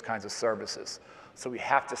need those kinds of services. So we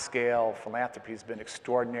have to scale. Philanthropy has been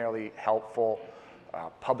extraordinarily helpful.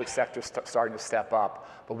 Public sector starting to step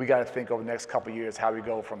up. But we got to think over the next couple of years how we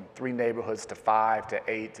go from 3 neighborhoods to 5 to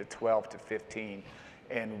 8 to 12 to 15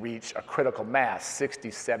 and reach a critical mass, 60,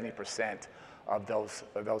 70% of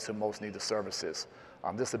those who most need the services.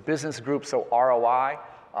 This is a business group, so ROI.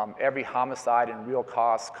 Every homicide in real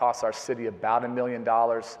costs our city about $1 million.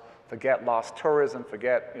 Forget lost tourism,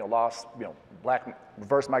 forget lost black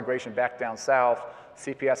reverse migration back down south.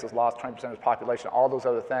 CPS has lost 20% of its population. All those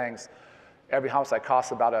other things. Every homicide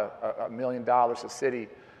costs about $1 million a city.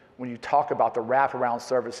 When you talk about the wraparound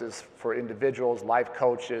services for individuals, life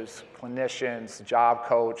coaches, clinicians, job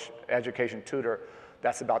coach, education tutor,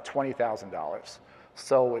 that's about $20,000.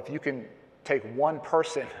 So if you can take one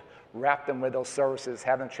person, wrap them with those services,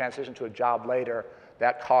 have them transition to a job later,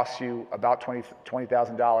 that costs you about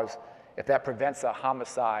 $20,000. If that prevents a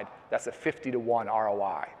homicide, that's a 50 to 1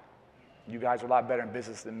 ROI. You guys are a lot better in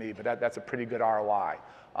business than me, but that's a pretty good ROI.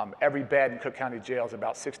 Every bed in Cook County Jail is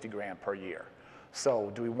about $60 grand per year.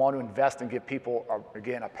 So do we want to invest and give people,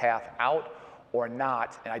 again, a path out or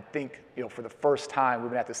not? And I think, for the first time, we've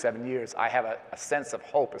been at this 7 years, I have a sense of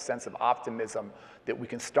hope, a sense of optimism that we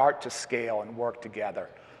can start to scale and work together.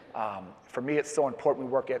 For me, it's so important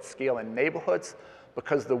we work at scale in neighborhoods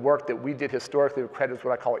because the work that we did historically with CRED is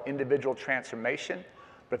what I call individual transformation.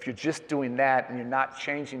 But if you're just doing that and you're not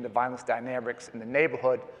changing the violence dynamics in the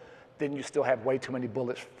neighborhood, then you still have way too many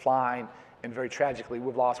bullets flying. And very tragically,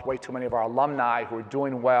 we've lost way too many of our alumni who are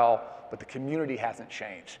doing well, but the community hasn't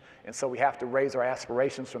changed. And so we have to raise our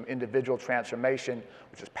aspirations from individual transformation,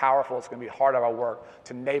 which is powerful, it's going to be hard of our work,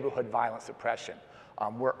 to neighborhood violence suppression.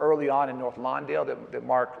 We're early on in North Lawndale that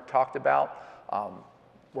Mark talked about.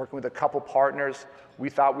 working with a couple partners. We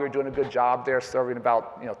thought we were doing a good job there, serving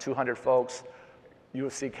about 200 folks.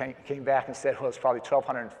 USC came back and said, well, it's probably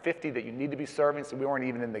 1,250 that you need to be serving, so we weren't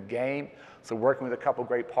even in the game. So working with a couple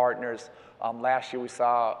great partners. Last year we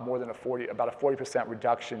saw more than about a 40%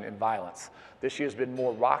 reduction in violence. This year's been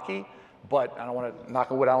more rocky, but I don't want to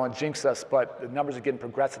knock on wood, I don't want to jinx us, but the numbers are getting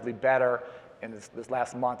progressively better. And this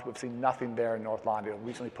last month, we've seen nothing there in North Lawndale. We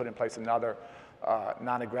recently put in place another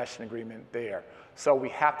non-aggression agreement there. So we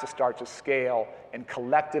have to start to scale, and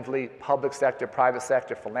collectively, public sector, private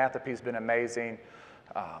sector, philanthropy has been amazing.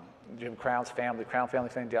 Jim Crown Family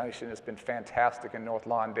Foundation has been fantastic in North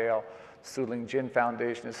Lawndale. Su Ling Jin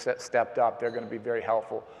Foundation has stepped up. They're going to be very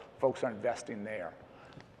helpful. Folks are investing there.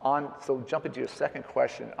 So jumping to your second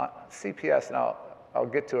question, CPS, and I'll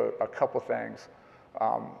get to a couple things.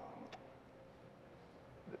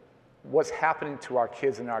 What's happening to our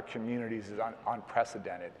kids in our communities is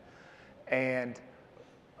unprecedented. And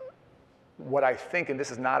what I think, and this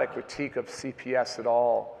is not a critique of CPS at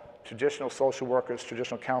all, traditional social workers,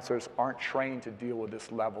 traditional counselors aren't trained to deal with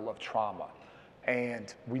this level of trauma.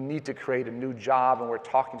 And we need to create a new job, and we're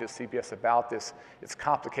talking to CPS about this. It's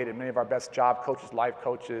complicated. Many of our best job coaches, life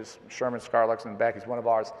coaches, Sherman, Scarlex, and Becky's one of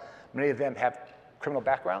ours, many of them have criminal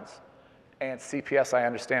backgrounds. And CPS, I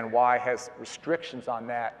understand why, has restrictions on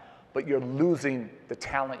that, but you're losing the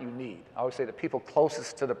talent you need. I always say the people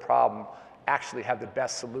closest to the problem actually have the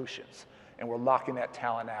best solutions, and we're locking that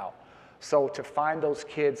talent out. So to find those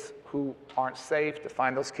kids who aren't safe, to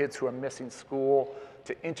find those kids who are missing school,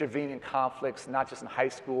 to intervene in conflicts, not just in high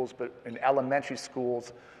schools, but in elementary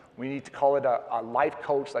schools, we need to call it a life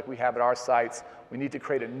coach like we have at our sites. We need to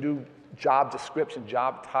create a new job description,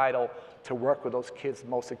 job title to work with those kids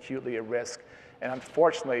most acutely at risk. And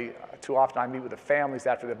unfortunately, too often I meet with the families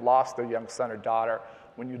after they've lost their young son or daughter.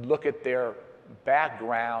 When you look at their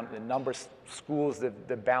background, the number of schools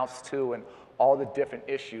that bounce to, and all the different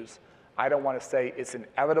issues, I don't want to say it's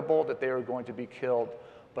inevitable that they were going to be killed,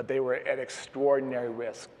 but they were at extraordinary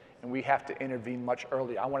risk, and we have to intervene much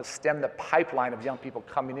earlier. I want to stem the pipeline of young people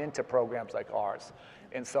coming into programs like ours.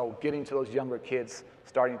 And so getting to those younger kids,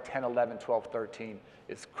 starting 10, 11, 12, 13,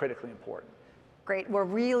 is critically important. Great. We're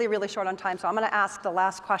really, really short on time, so I'm going to ask the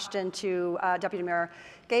last question to Deputy Mayor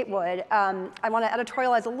Gatewood. I want to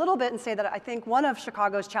editorialize a little bit and say that I think one of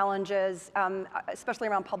Chicago's challenges, especially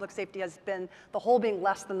around public safety, has been the whole being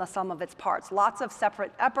less than the sum of its parts. Lots of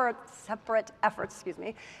separate efforts,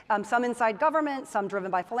 some inside government, some driven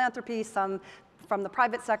by philanthropy, some from the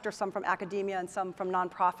private sector, some from academia, and some from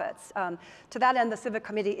nonprofits. To that end, the Civic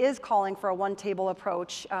Committee is calling for a one-table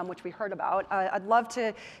approach, which we heard about. I'd love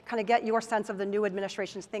to kind of get your sense of the new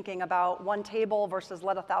administration's thinking about one table versus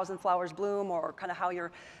let 1,000 flowers bloom, or kind of how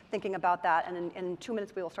you're thinking about that. And in 2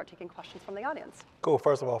 minutes, we will start taking questions from the audience. Cool.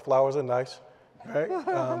 First of all, flowers are nice, right?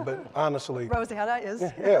 But honestly, Rosanna is.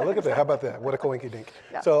 Yeah, look at that. How about that? What a coinky dink.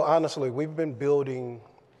 Yeah. So honestly, we've been building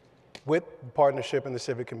with partnership in the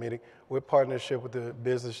Civic Committee, with partnership with the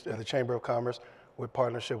the Chamber of Commerce, with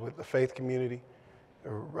partnership with the faith community,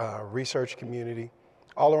 research community,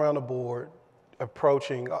 all around the board,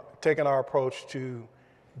 taking our approach to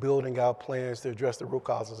building out plans to address the root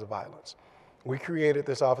causes of violence. We created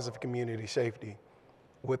this Office of Community Safety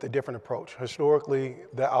with a different approach. Historically,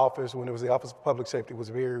 that office, when it was the Office of Public Safety, was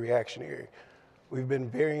very reactionary. We've been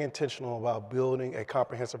very intentional about building a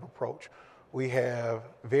comprehensive approach. We have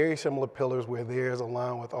very similar pillars where theirs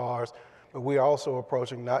align with ours, but we're also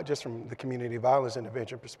approaching not just from the community violence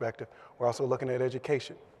intervention perspective, we're also looking at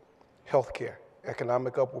education, healthcare,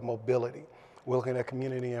 economic upward mobility. We're looking at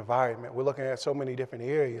community environment. We're looking at so many different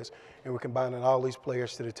areas, and we're combining all these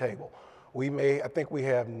players to the table. I think we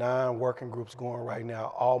have 9 working groups going right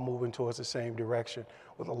now, all moving towards the same direction,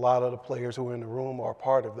 with a lot of the players who are in the room are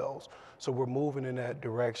part of those. So we're moving in that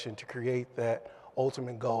direction to create that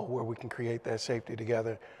ultimate goal where we can create that safety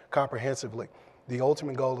together comprehensively. The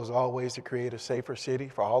ultimate goal is always to create a safer city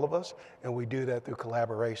for all of us, and we do that through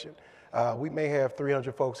collaboration. We may have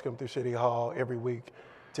 300 folks come through City Hall every week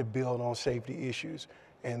to build on safety issues,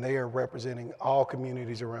 and they are representing all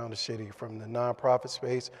communities around the city. From the nonprofit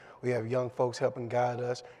space, we have young folks helping guide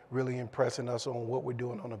us, really impressing us on what we're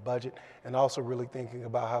doing on the budget, and also really thinking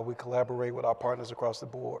about how we collaborate with our partners across the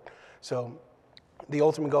board. So the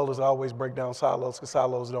ultimate goal is to always break down silos, because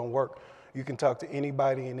silos don't work. You can talk to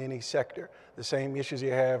anybody in any sector. The same issues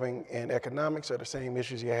you're having in economics are the same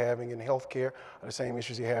issues you're having in healthcare, are the same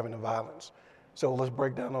issues you're having in violence. So let's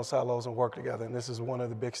break down those silos and work together. And this is one of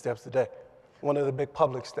the big steps today. One of the big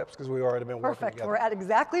public steps, because we've already been working together. Perfect. We're at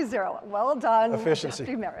exactly 0. Well done. Efficiency.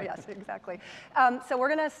 Yes, exactly. So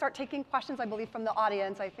we're going to start taking questions, I believe, from the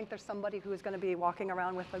audience. I think there's somebody who's going to be walking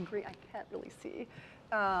around with a green, I can't really see.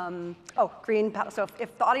 Green panel. So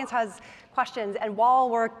if the audience has questions, and while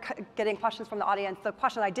we're getting questions from the audience, the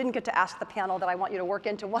question I didn't get to ask the panel that I want you to work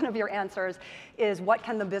into one of your answers is, what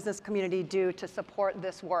can the business community do to support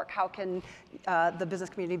this work? How can the business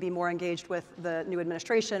community be more engaged with the new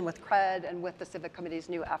administration, with CRED, and with the Civic Committee's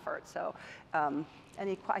new efforts? So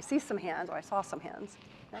I see some hands, or I saw some hands.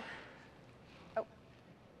 No?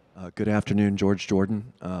 Good afternoon, George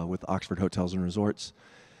Jordan with Oxford Hotels and Resorts.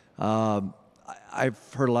 I've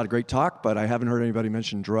heard a lot of great talk, but I haven't heard anybody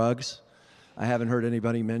mention drugs. I haven't heard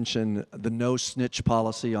anybody mention the no snitch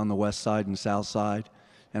policy on the west side and south side.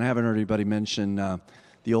 And I haven't heard anybody mention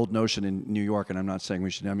the old notion in New York, and I'm not saying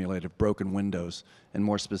we should emulate, of broken windows, and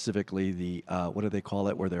more specifically the, what do they call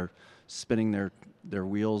it, where they're spinning their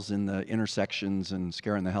wheels in the intersections and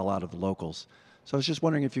scaring the hell out of the locals. So I was just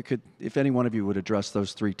wondering if any one of you would address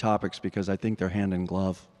those three topics, because I think they're hand in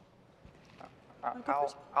glove.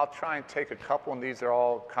 I'll try and take a couple, and these are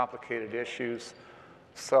all complicated issues.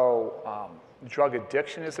 So drug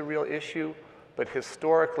addiction is a real issue, but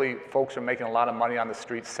historically, folks are making a lot of money on the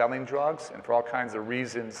streets selling drugs, and for all kinds of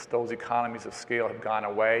reasons, those economies of scale have gone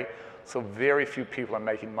away. So very few people are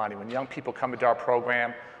making money. When young people come into our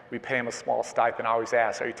program, we pay them a small stipend. I always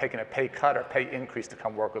ask, are you taking a pay cut or pay increase to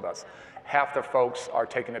come work with us? Half the folks are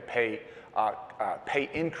taking a pay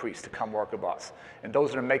increase to come work with us. And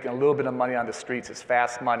those that are making a little bit of money on the streets, it's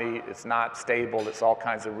fast money, it's not stable, it's all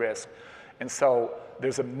kinds of risk. And so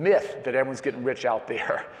there's a myth that everyone's getting rich out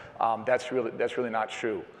there. That's really not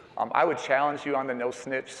true. I would challenge you on the no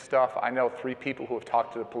snitch stuff. I know 3 people who have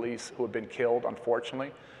talked to the police who have been killed,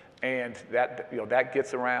 unfortunately, and that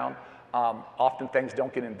gets around. Often things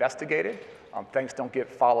don't get investigated, things don't get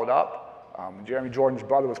followed up. Jeremy Jordan's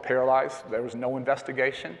brother was paralyzed. There was no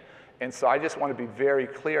investigation. And so I just want to be very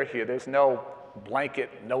clear here. There's no blanket,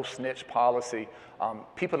 no snitch policy.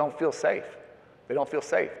 People don't feel safe. They don't feel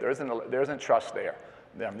safe. There isn't trust there.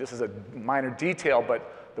 This is a minor detail,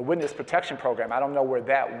 but the witness protection program, I don't know where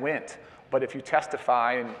that went. But if you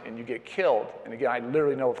testify and you get killed, and again, I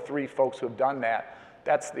literally know of 3 folks who have done that,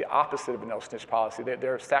 that's the opposite of a no snitch policy.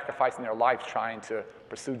 They're sacrificing their lives trying to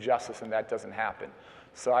pursue justice, and that doesn't happen.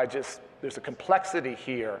 So there's a complexity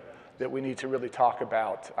here that we need to really talk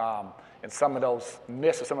about. And some of those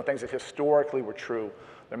myths are some of the things that historically were true.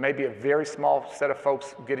 There may be a very small set of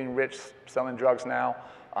folks getting rich selling drugs now.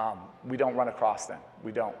 We don't run across them.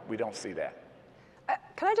 We don't see that.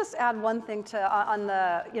 Can I just add one thing to on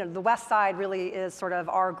the West Side really is sort of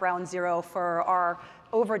our ground zero for our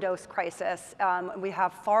overdose crisis. We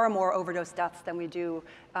have far more overdose deaths than we do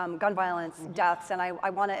gun violence deaths, and I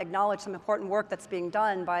want to acknowledge some important work that's being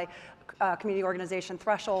done by community organization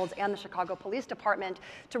Thresholds and the Chicago Police Department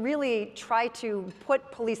to really try to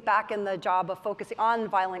put police back in the job of focusing on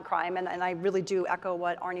violent crime. And I really do echo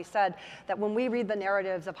what Arne said, that when we read the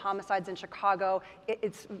narratives of homicides in Chicago,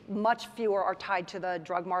 it's much fewer are tied to the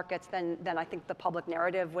drug markets than I think the public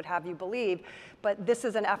narrative would have you believe. But this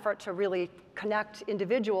is an effort to really connect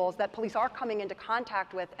individuals that police are coming into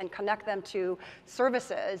contact with and connect them to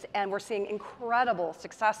services. And we're seeing incredible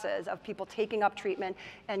successes of people taking up treatment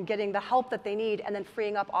and getting the help that they need and then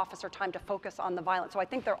freeing up officer time to focus on the violence. So I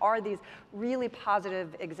think there are these really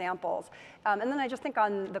positive examples. And then I just think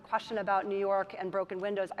on the question about New York and broken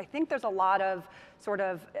windows, I think there's a lot of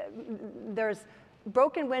there's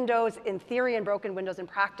broken windows in theory and broken windows in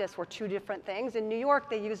practice were 2 different things. In New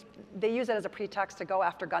York, they use it as a pretext to go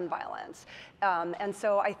after gun violence. And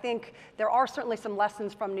so I think there are certainly some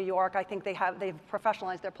lessons from New York. I think they've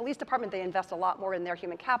professionalized their police department. They invest a lot more in their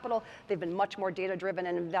human capital. They've been much more data-driven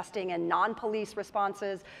and investing in non-police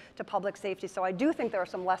responses to public safety. So I do think there are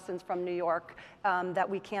some lessons from New York that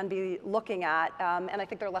we can be looking at. And I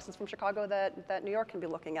think there are lessons from Chicago that New York can be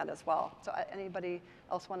looking at as well. So anybody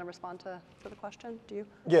else want to respond to the question? Do you?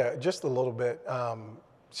 Yeah, just a little bit.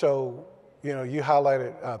 So, you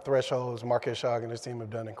highlighted Thresholds. Marquez Shog and his team have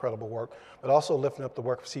done incredible work, but also lifting up the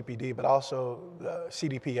work of CPD, but also the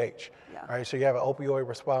CDPH. Yeah. Right? So you have an opioid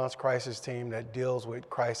response crisis team that deals with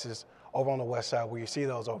crisis over on the West Side where you see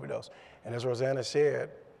those overdose. And as Rosanna said,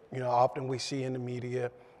 often we see in the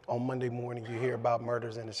media on Monday morning, you hear about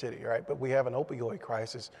murders in the city, right? But we have an opioid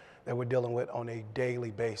crisis that we're dealing with on a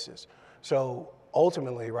daily basis. So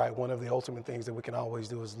ultimately, right, one of the ultimate things that we can always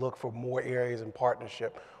do is look for more areas in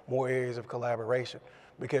partnership, more areas of collaboration,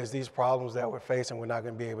 because these problems that we're facing, we're not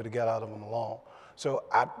going to be able to get out of them alone. So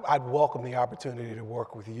I'd welcome the opportunity to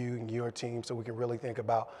work with you and your team so we can really think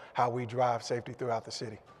about how we drive safety throughout the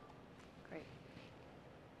city. Great.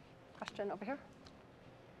 Question over here.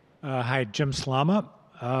 Hi, Jim Slama.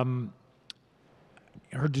 I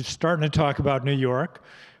heard you starting to talk about New York.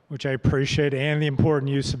 which I appreciate, and the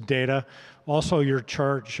important use of data. Also, your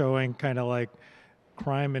chart showing kind of like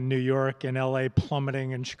crime in New York and LA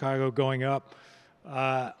plummeting and Chicago going up.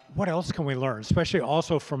 What else can we learn, especially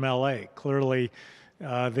also from LA? Clearly,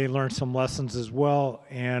 they learned some lessons as well,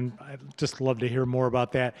 and I'd just love to hear more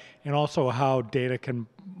about that, and also how data can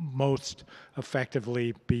most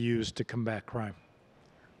effectively be used to combat crime.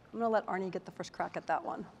 I'm going to let Arne get the first crack at that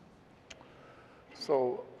one.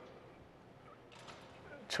 So,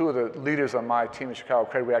 two of the leaders on my team in Chicago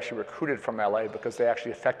CRED, we actually recruited from LA because they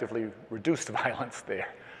actually effectively reduced violence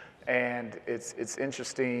there. And it's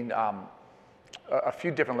interesting, a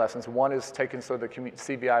few different lessons. One is taking sort of the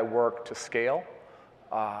CVI work to scale.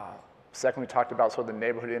 Second, we talked about sort of the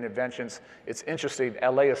neighborhood interventions. It's interesting,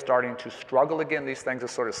 LA is starting to struggle again. These things are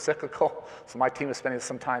sort of cyclical. So my team is spending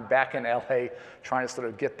some time back in LA trying to sort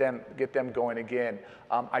of get them going again.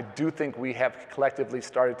 I do think we have collectively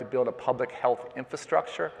started to build a public health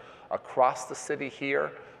infrastructure across the city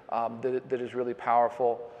here that is really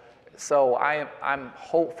powerful. So I'm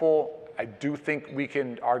hopeful. I do think we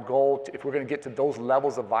can, our goal, if we're going to get to those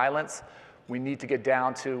levels of violence, we need to get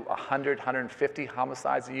down to 100, 150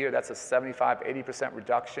 homicides a year. That's a 75, 80%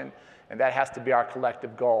 reduction, and that has to be our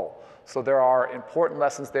collective goal. So there are important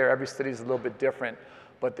lessons there. Every city is a little bit different,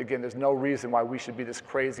 but again, there's no reason why we should be this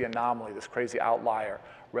crazy anomaly, this crazy outlier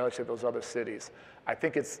relative to those other cities. I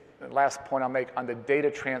think it's, the last point I'll make, on the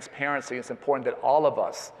data transparency, it's important that all of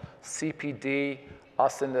us, CPD,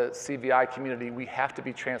 us in the CVI community, we have to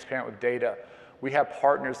be transparent with data. We have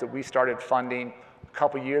partners that we started funding a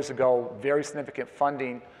couple years ago, very significant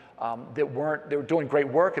funding they were doing great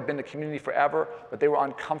work, had been in the community forever, but they were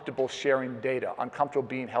uncomfortable sharing data, uncomfortable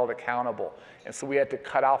being held accountable. And so we had to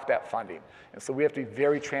cut off that funding. And so we have to be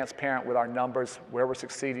very transparent with our numbers, where we're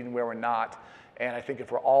succeeding and where we're not. And I think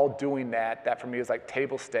if we're all doing that, that for me is like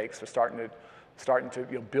table stakes for starting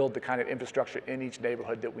to build the kind of infrastructure in each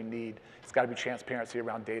neighborhood that we need. It's got to be transparency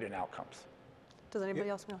around data and outcomes. Does anybody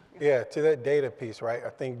else know? Yeah, to that data piece, right? I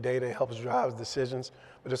think data helps drive decisions,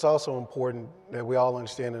 but it's also important that we all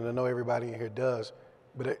understand, and I know everybody in here does,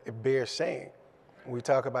 but it bears saying. When we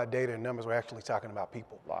talk about data and numbers, we're actually talking about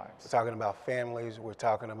people. Lives. We're talking about families. We're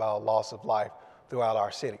talking about loss of life throughout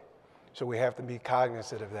our city. So we have to be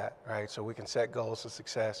cognizant of that, right? So we can set goals of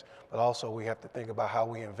success, but also we have to think about how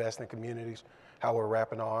we invest in communities, how we're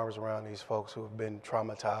wrapping our arms around these folks who have been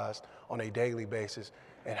traumatized on a daily basis,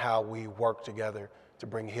 and how we work together to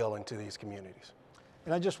bring healing to these communities.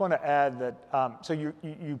 And I just want to add that, so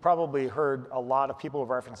you probably heard a lot of people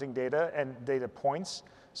referencing data and data points.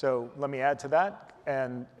 So let me add to that.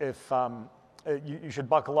 And if you should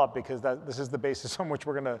buckle up, because this is the basis on which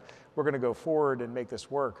we're gonna go forward and make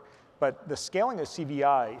this work. But the scaling of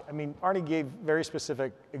CVI, I mean, Arne gave very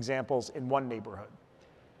specific examples in one neighborhood.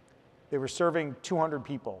 They were serving 200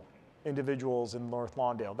 people, individuals in North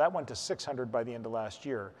Lawndale. That went to 600 by the end of last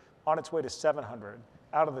year, on its way to 700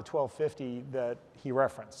 out of the 1,250 that he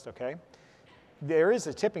referenced, okay? There is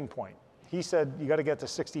a tipping point. He said you gotta get to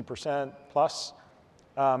 60% plus.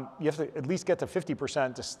 You have to at least get to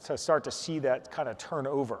 50% to start to see that kind of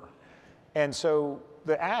turnover. And so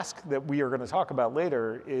the ask that we are gonna talk about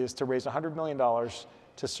later is to raise $100 million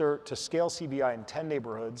to scale CVI in 10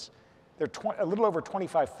 neighborhoods. There are a little over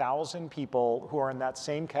 25,000 people who are in that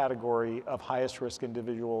same category of highest risk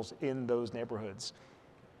individuals in those neighborhoods.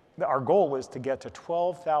 Our goal is to get to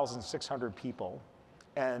 12,600 people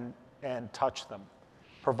and touch them,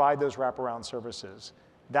 provide those wraparound services.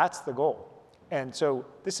 That's the goal. And so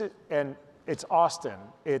it's Austin,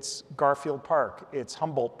 it's Garfield Park, it's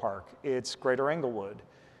Humboldt Park, it's Greater Englewood,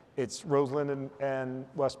 it's Roseland and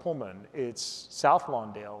West Pullman, it's South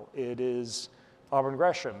Lawndale, it is Auburn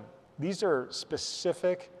Gresham. These are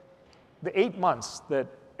specific, the 8 months that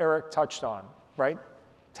Eric touched on, right?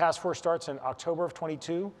 Task force starts in October of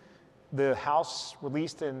 22. The House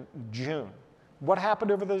released in June. What happened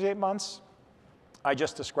over those 8 months? I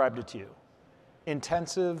just described it to you.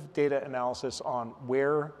 Intensive data analysis on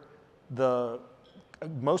where the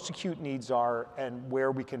most acute needs are and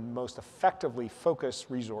where we can most effectively focus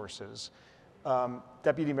resources.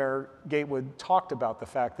 Deputy Mayor Gatewood talked about the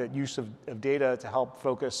fact that use of data to help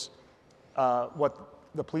focus what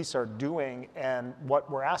the police are doing and what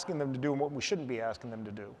we're asking them to do and what we shouldn't be asking them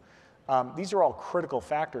to do. These are all critical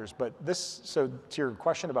factors, but so to your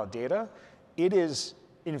question about data, it is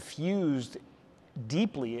infused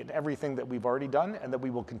deeply in everything that we've already done and that we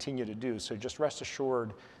will continue to do. So just rest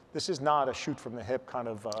assured, this is not a shoot from the hip kind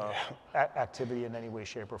of activity in any way,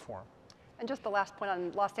 shape, or form. And just the last point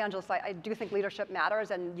on Los Angeles, I do think leadership matters,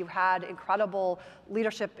 and you've had incredible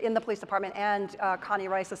leadership in the police department and Connie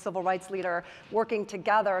Rice, the civil rights leader, working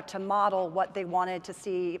together to model what they wanted to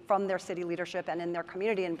see from their city leadership and in their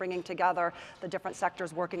community, and bringing together the different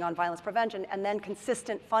sectors working on violence prevention, and then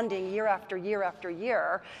consistent funding year after year after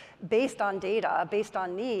year based on data, based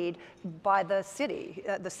on need by the city.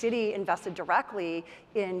 The city invested directly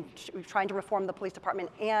in trying to reform the police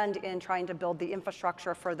department and in trying to build the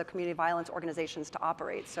infrastructure for the community violence organizations to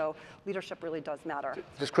operate. So leadership really does matter.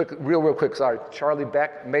 Just quick, real quick, sorry. Charlie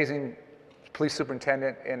Beck, amazing police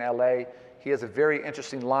superintendent in LA. He has a very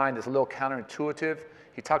interesting line that's a little counterintuitive.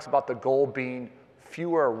 He talks about the goal being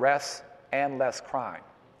fewer arrests and less crime.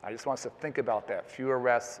 I just want us to think about that. Fewer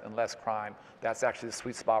arrests and less crime. That's actually the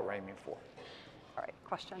sweet spot we're aiming for. All right,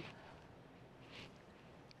 question.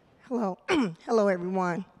 Hello, hello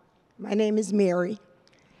everyone. My name is Mary.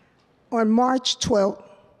 On March 12,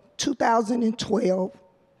 2012,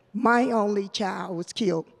 my only child was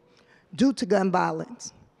killed due to gun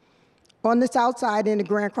violence. On the south side in the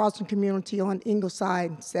Grand Crossing community on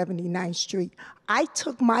Ingleside, 79th Street, I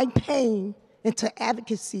took my pain into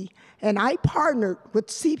advocacy, and I partnered with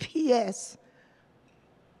CPS,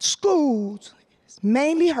 schools,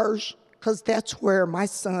 mainly Hirsch, because that's where my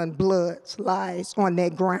son blood lies on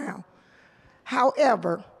that ground.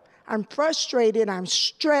 However, I'm frustrated, I'm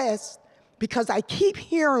stressed, because I keep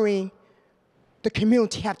hearing the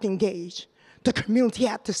community have to engage, the community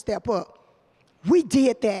have to step up. We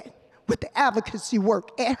did that with the advocacy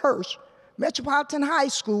work at Hirsch Metropolitan High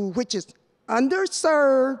School, which is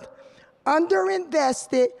underserved,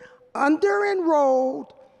 underinvested,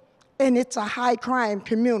 under-enrolled, and it's a high crime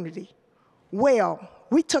community. Well,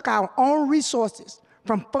 we took our own resources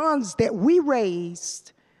from funds that we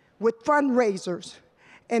raised with fundraisers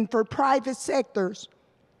and for private sectors,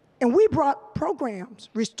 and we brought programs,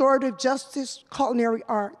 restorative justice, culinary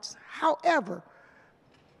arts. However,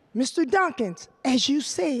 Mr. Duncan, as you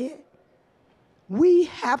said, we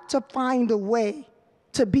have to find a way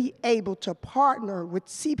to be able to partner with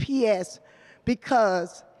CPS,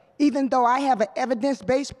 because even though I have an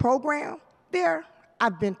evidence-based program there,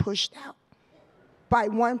 I've been pushed out by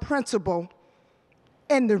one principal.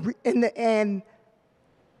 And the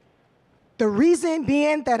reason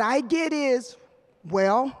being that I get is,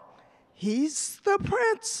 well, he's the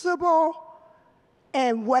principal.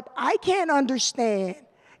 And what I can't understand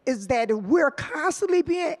is that we're constantly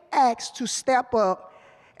being asked to step up,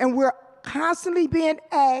 and we're constantly being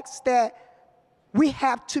asked that we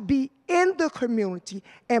have to be in the community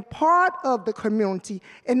and part of the community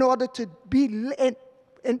in order to be,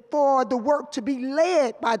 and for the work to be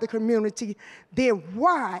led by the community, then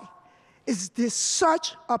why is this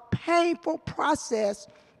such a painful process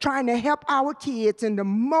trying to help our kids in the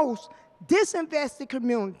most disinvested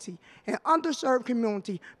community and underserved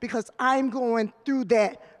community? Because I'm going through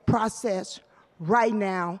that process right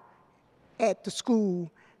now at the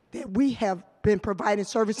school that we have been providing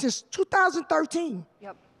service since 2013.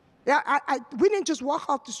 Yep. Yeah, we didn't just walk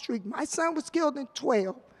off the street. My son was killed in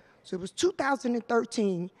 12, so it was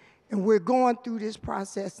 2013, and we're going through this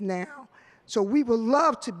process now. So we would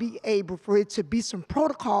love to be able for it to be some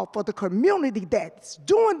protocol for the community that's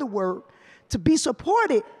doing the work to be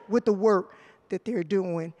supported with the work that they're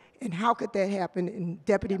doing. And how could that happen? And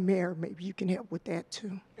Deputy Mayor, maybe you can help with that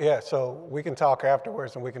too. Yeah, so we can talk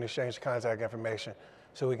afterwards and we can exchange contact information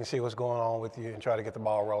so we can see what's going on with you and try to get the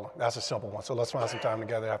ball rolling. That's a simple one. So let's find some time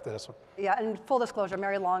together after this one. Yeah, and full disclosure,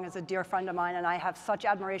 Mary Long is a dear friend of mine, and I have such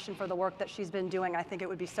admiration for the work that she's been doing. I think it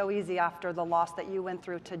would be so easy after the loss that you went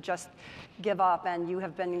through to just give up, and you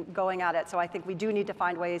have been going at it. So I think we do need to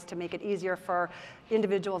find ways to make it easier for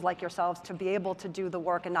individuals like yourselves to be able to do the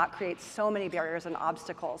work and not create so many barriers and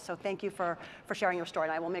obstacles. So thank you for sharing your story,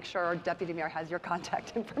 and I will make sure Deputy Mayor has your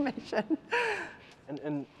contact information.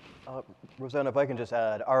 And Rosanna, if I can just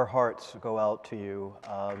add, our hearts go out to you.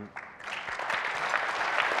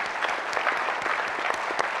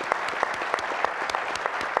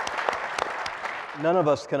 None of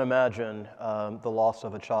us can imagine the loss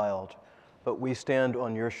of a child, but we stand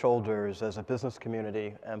on your shoulders as a business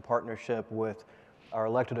community and partnership with our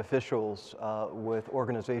elected officials, with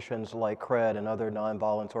organizations like CRED and other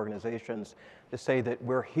nonviolence organizations, to say that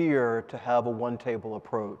we're here to have a one-table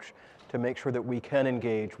approach, to make sure that we can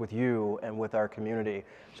engage with you and with our community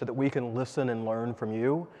so that we can listen and learn from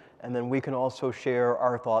you, and then we can also share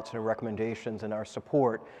our thoughts and recommendations and our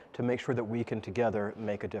support to make sure that we can together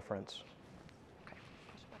make a difference.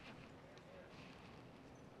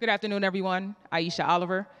 Good afternoon, everyone. Aisha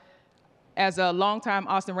Oliver. As a longtime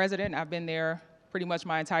Austin resident, I've been there pretty much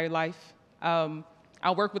my entire life.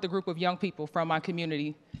 I work with a group of young people from my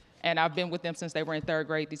community and I've been with them since they were in 3rd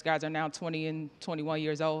grade. These guys are now 20 and 21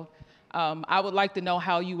 years old. I would like to know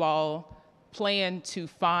how you all plan to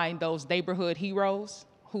find those neighborhood heroes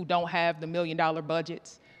who don't have the $1 million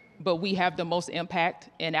budgets, but we have the most impact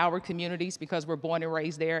in our communities because we're born and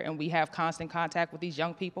raised there and we have constant contact with these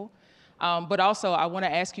young people. But also, I want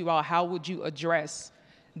to ask you all, how would you address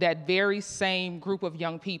that very same group of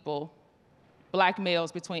young people, Black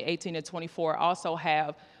males between 18 and 24, also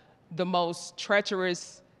have the most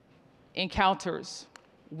treacherous encounters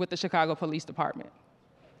with the Chicago Police Department?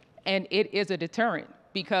 And it is a deterrent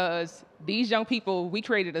because these young people, we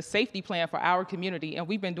created a safety plan for our community and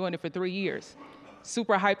we've been doing it for 3 years.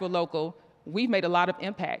 Super hyper local, we've made a lot of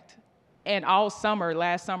impact. And all summer,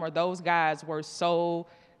 last summer, those guys were so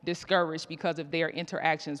discouraged because of their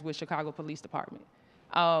interactions with Chicago Police Department.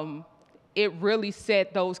 It really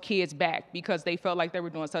set those kids back because they felt like they were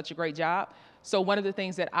doing such a great job. So one of the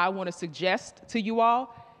things that I want to suggest to you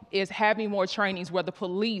all is having more trainings where the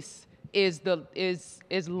police is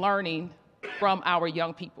learning from our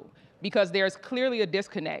young people, because there's clearly a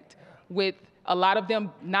disconnect with a lot of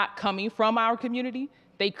them not coming from our community.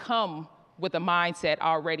 They come with a mindset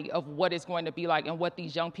already of what it's going to be like and what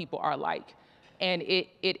these young people are like. And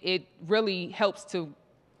it really helps to,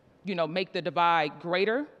 make the divide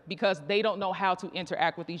greater because they don't know how to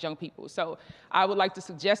interact with these young people. So I would like to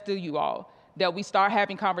suggest to you all that we start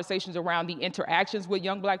having conversations around the interactions with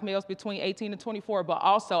young Black males between 18 and 24, but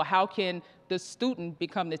also how can the student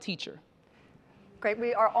become the teacher? Great,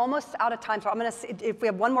 we are almost out of time, so I'm gonna, if we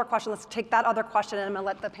have one more question, let's take that other question and I'm gonna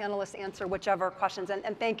let the panelists answer whichever questions.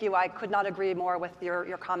 And thank you, I could not agree more with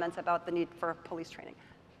your comments about the need for police training.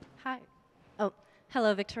 Hi. Oh,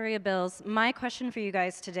 hello, Victoria Bills. My question for you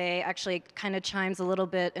guys today actually kind of chimes a little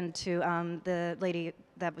bit into the lady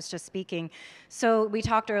that was just speaking. So we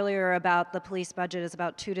talked earlier about the police budget is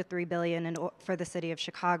about $2 to $3 billion for the city of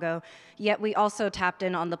Chicago, yet we also tapped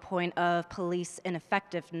in on the point of police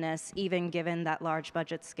ineffectiveness, even given that large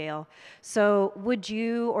budget scale. So would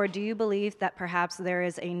you, or do you believe that perhaps there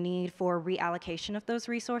is a need for reallocation of those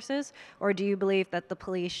resources, or do you believe that the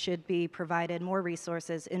police should be provided more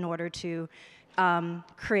resources in order to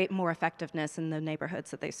create more effectiveness in the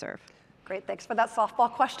neighborhoods that they serve? Great, thanks for that softball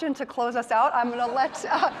question to close us out. I'm going to let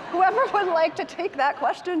whoever would like to take that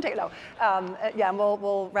question take. No, yeah, and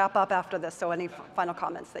we'll wrap up after this. So, any final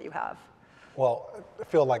comments that you have? Well, I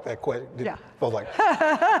feel like that question. Yeah. Feel like.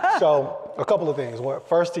 So, a couple of things.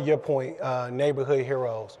 First, to your point, neighborhood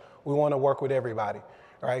heroes. We want to work with everybody.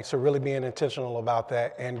 Right, so really being intentional about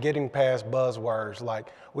that and getting past buzzwords.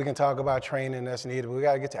 Like, we can talk about training that's needed, but we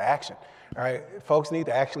got to get to action. All right, folks need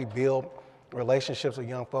to actually build relationships with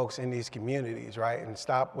young folks in these communities, right, and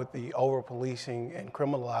stop with the over-policing and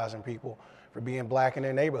criminalizing people for being Black in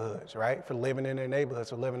their neighborhoods, right, for living in their neighborhoods,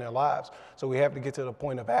 for living their lives. So we have to get to the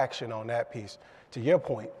point of action on that piece. To your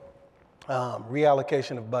point,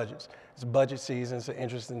 reallocation of budgets. It's budget season, it's an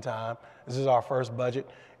interesting time. This is our first budget,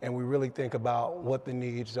 and we really think about what the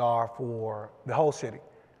needs are for the whole city,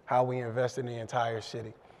 how we invest in the entire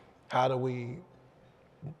city. How do we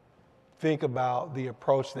think about the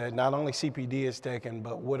approach that not only CPD is taking,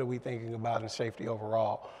 but what are we thinking about in safety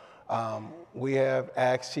overall? We have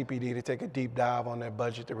asked CPD to take a deep dive on their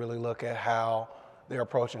budget to really look at how they're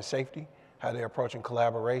approaching safety, how they're approaching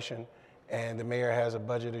collaboration, and the mayor has a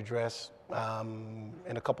budget address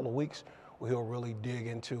in a couple of weeks where he'll really dig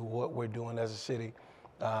into what we're doing as a city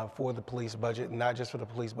for the police budget, not just for the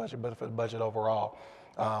police budget, but for the budget overall.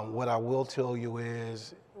 What I will tell you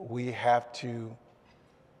is we have to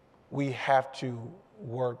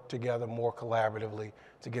work together more collaboratively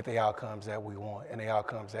to get the outcomes that we want and the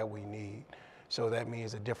outcomes that we need. So that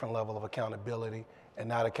means a different level of accountability, and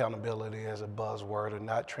not accountability as a buzzword, or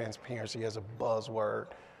not transparency as a buzzword,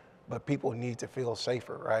 but people need to feel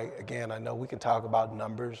safer, right? Again, I know we can talk about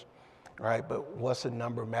numbers, right? But what's a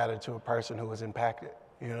number matter to a person who is impacted?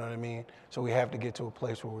 You know what I mean? So we have to get to a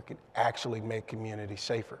place where we can actually make communities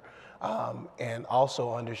safer. And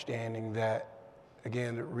also understanding that,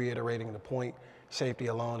 again, reiterating the point, safety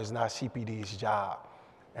alone is not CPD's job.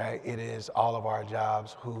 Right? It is all of our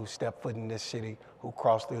jobs who step foot in this city, who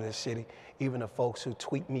cross through this city, even the folks who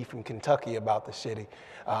tweet me from Kentucky about the city.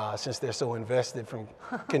 Since they're so invested from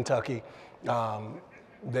Kentucky,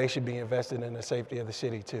 they should be invested in the safety of the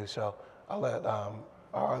city too. So I'll let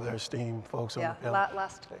our other esteemed folks on the panel.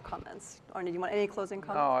 Last comments. Arne, do you want any closing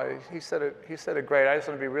comments? No, he said it great. I just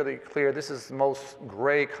want to be really clear. This is the most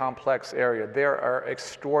gray, complex area. There are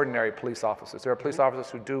extraordinary police officers. There are police officers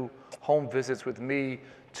who do home visits with me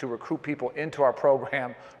to recruit people into our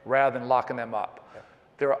program rather than locking them up. Yeah.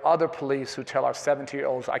 There are other police who tell our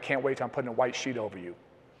 17-year-olds, I can't wait till I'm putting a white sheet over you,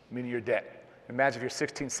 meaning you're dead. Imagine if you're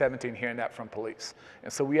 16, 17 hearing that from police.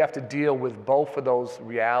 And so we have to deal with both of those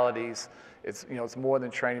realities. It's, you know, it's more than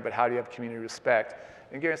training, but how do you have community respect?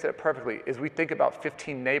 And Garien said it perfectly. As we think about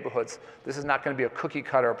 15 neighborhoods, this is not going to be a cookie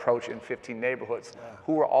cutter approach in 15 neighborhoods. Yeah.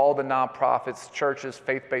 Who are all the nonprofits, churches,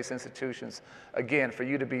 faith-based institutions? Again, for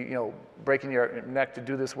you to be, you know, breaking your neck to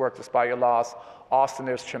do this work despite your loss. Austin,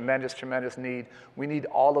 there's tremendous, tremendous need. We need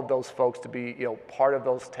all of those folks to be, you know, part of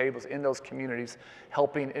those tables in those communities,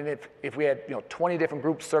 helping. And if we had, you know, 20 different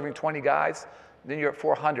groups serving 20 guys, then you're at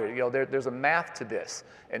 400. You know, there's a math to this,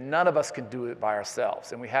 and none of us can do it by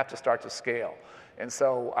ourselves, and we have to start to scale. And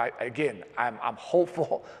so, I'm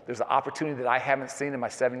hopeful there's an opportunity that I haven't seen in my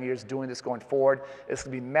 7 years doing this going forward. It's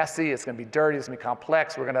going to be messy, it's going to be dirty, it's going to be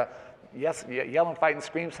complex. We're going to, yes, yell and fight and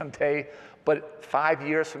scream someday, but 5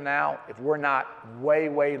 years from now, if we're not way,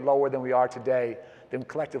 way lower than we are today, then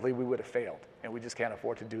collectively we would have failed, and we just can't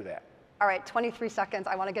afford to do that. All right, 23 seconds.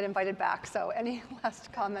 I want to get invited back. So any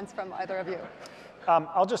last comments from either of you?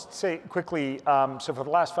 I'll just say quickly, so for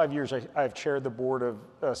the last 5 years, I've chaired the board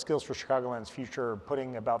of Skills for Chicagoland's Future,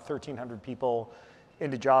 putting about 1,300 people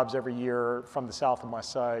into jobs every year from the south and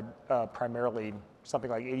west side, primarily.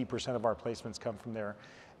 Something like 80% of our placements come from there.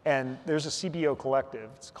 And there's a CBO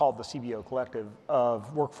collective, it's called the CBO Collective,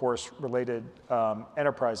 of workforce-related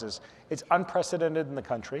enterprises. It's unprecedented in the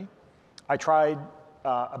country. I tried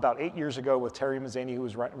about 8 years ago with Terry Mazzani, who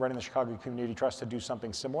was running the Chicago Community Trust, to do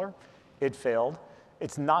something similar. It failed.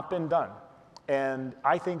 It's not been done. And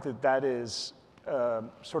I think that that is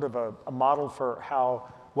sort of a model for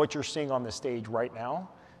how what you're seeing on the stage right now.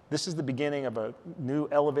 This is the beginning of a new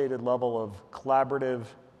elevated level of collaborative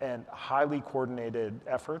and highly coordinated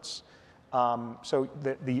efforts. So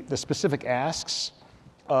the specific asks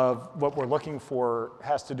of what we're looking for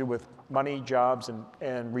has to do with money, jobs,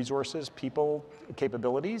 and resources, people,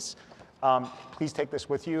 capabilities. Please take this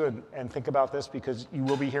with you and think about this, because you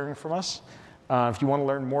will be hearing from us. If you want to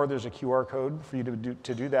learn more, there's a QR code for you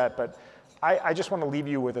to do that. But I just want to leave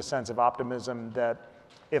you with a sense of optimism that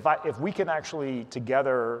if we can actually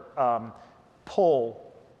together pull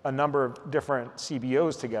a number of different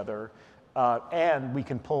CBOs together, and we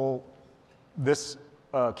can pull this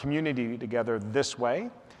community together this way,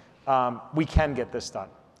 we can get this done.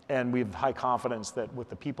 And we have high confidence that with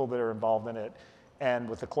the people that are involved in it and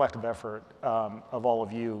with the collective effort of all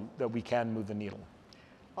of you, that we can move the needle.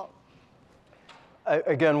 I,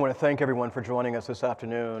 again, want to thank everyone for joining us this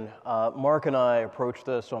afternoon. Mark and I approached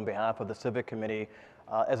this on behalf of the Civic Committee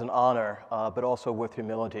as an honor, but also with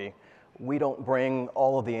humility. We don't bring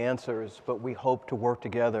all of the answers, but we hope to work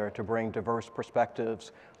together to bring diverse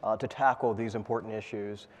perspectives to tackle these important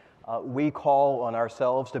issues. We call on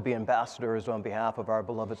ourselves to be ambassadors on behalf of our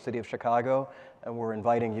beloved city of Chicago, and we're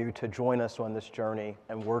inviting you to join us on this journey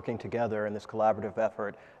and working together in this collaborative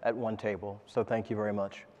effort at one table. So thank you very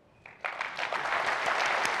much.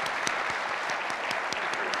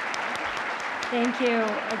 Thank you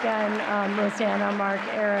again, Rosanna, Mark,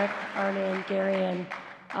 Eric, Arne, and Garien,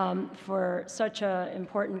 for such an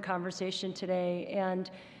important conversation today. And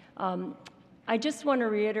I just want to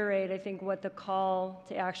reiterate, I think, what the call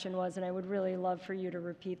to action was, and I would really love for you to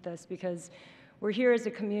repeat this, because we're here as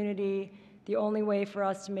a community. The only way for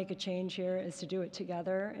us to make a change here is to do it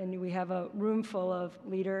together, and we have a room full of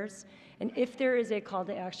leaders. And if there is a call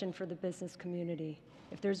to action for the business community,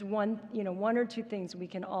 if there's one or two things we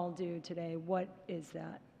can all do today, what is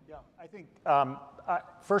that? Yeah, I think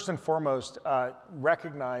first and foremost,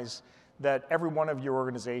 recognize that every one of your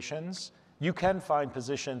organizations, you can find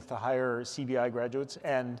positions to hire CBI graduates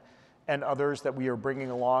and others that we are bringing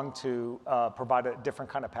along to provide a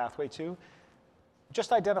different kind of pathway to.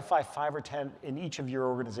 Just identify 5 or 10 in each of your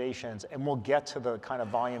organizations, and we'll get to the kind of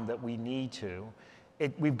volume that we need to.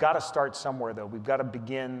 We've got to start somewhere, though. We've got to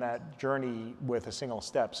begin that journey with a single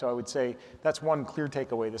step. So I would say that's one clear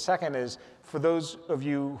takeaway. The second is, for those of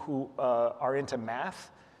you who are into math,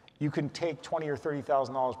 you can take $20,000 or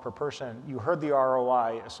 $30,000 per person. You heard the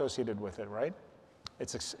ROI associated with it, right?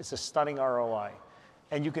 It's a stunning ROI.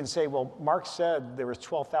 And you can say, well, Mark said there was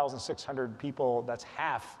 12,600 people. That's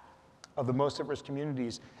half of the most at-risk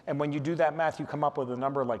communities. And when you do that math, you come up with a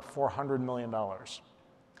number like $400 million.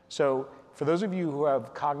 So for those of you who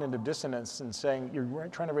have cognitive dissonance and saying you're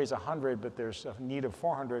trying to raise 100, but there's a need of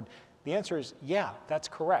 400, the answer is, yeah, that's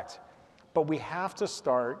correct. But we have to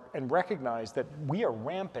start and recognize that we are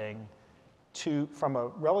ramping from a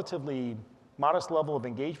relatively modest level of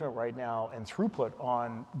engagement right now and throughput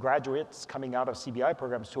on graduates coming out of CBI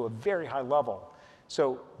programs to a very high level.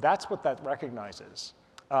 So that's what that recognizes.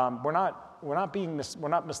 We're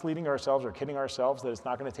not misleading ourselves or kidding ourselves that it's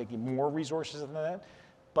not going to take more resources than that.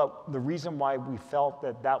 But the reason why we felt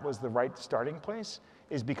that that was the right starting place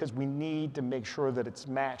is because we need to make sure that it's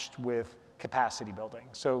matched with capacity building.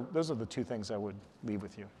 So those are the two things I would leave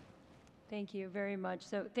with you. Thank you very much.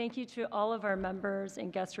 So thank you to all of our members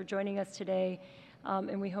and guests for joining us today.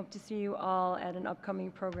 And we hope to see you all at an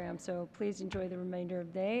upcoming program. So please enjoy the remainder of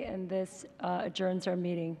the day. And this adjourns our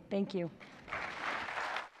meeting. Thank you.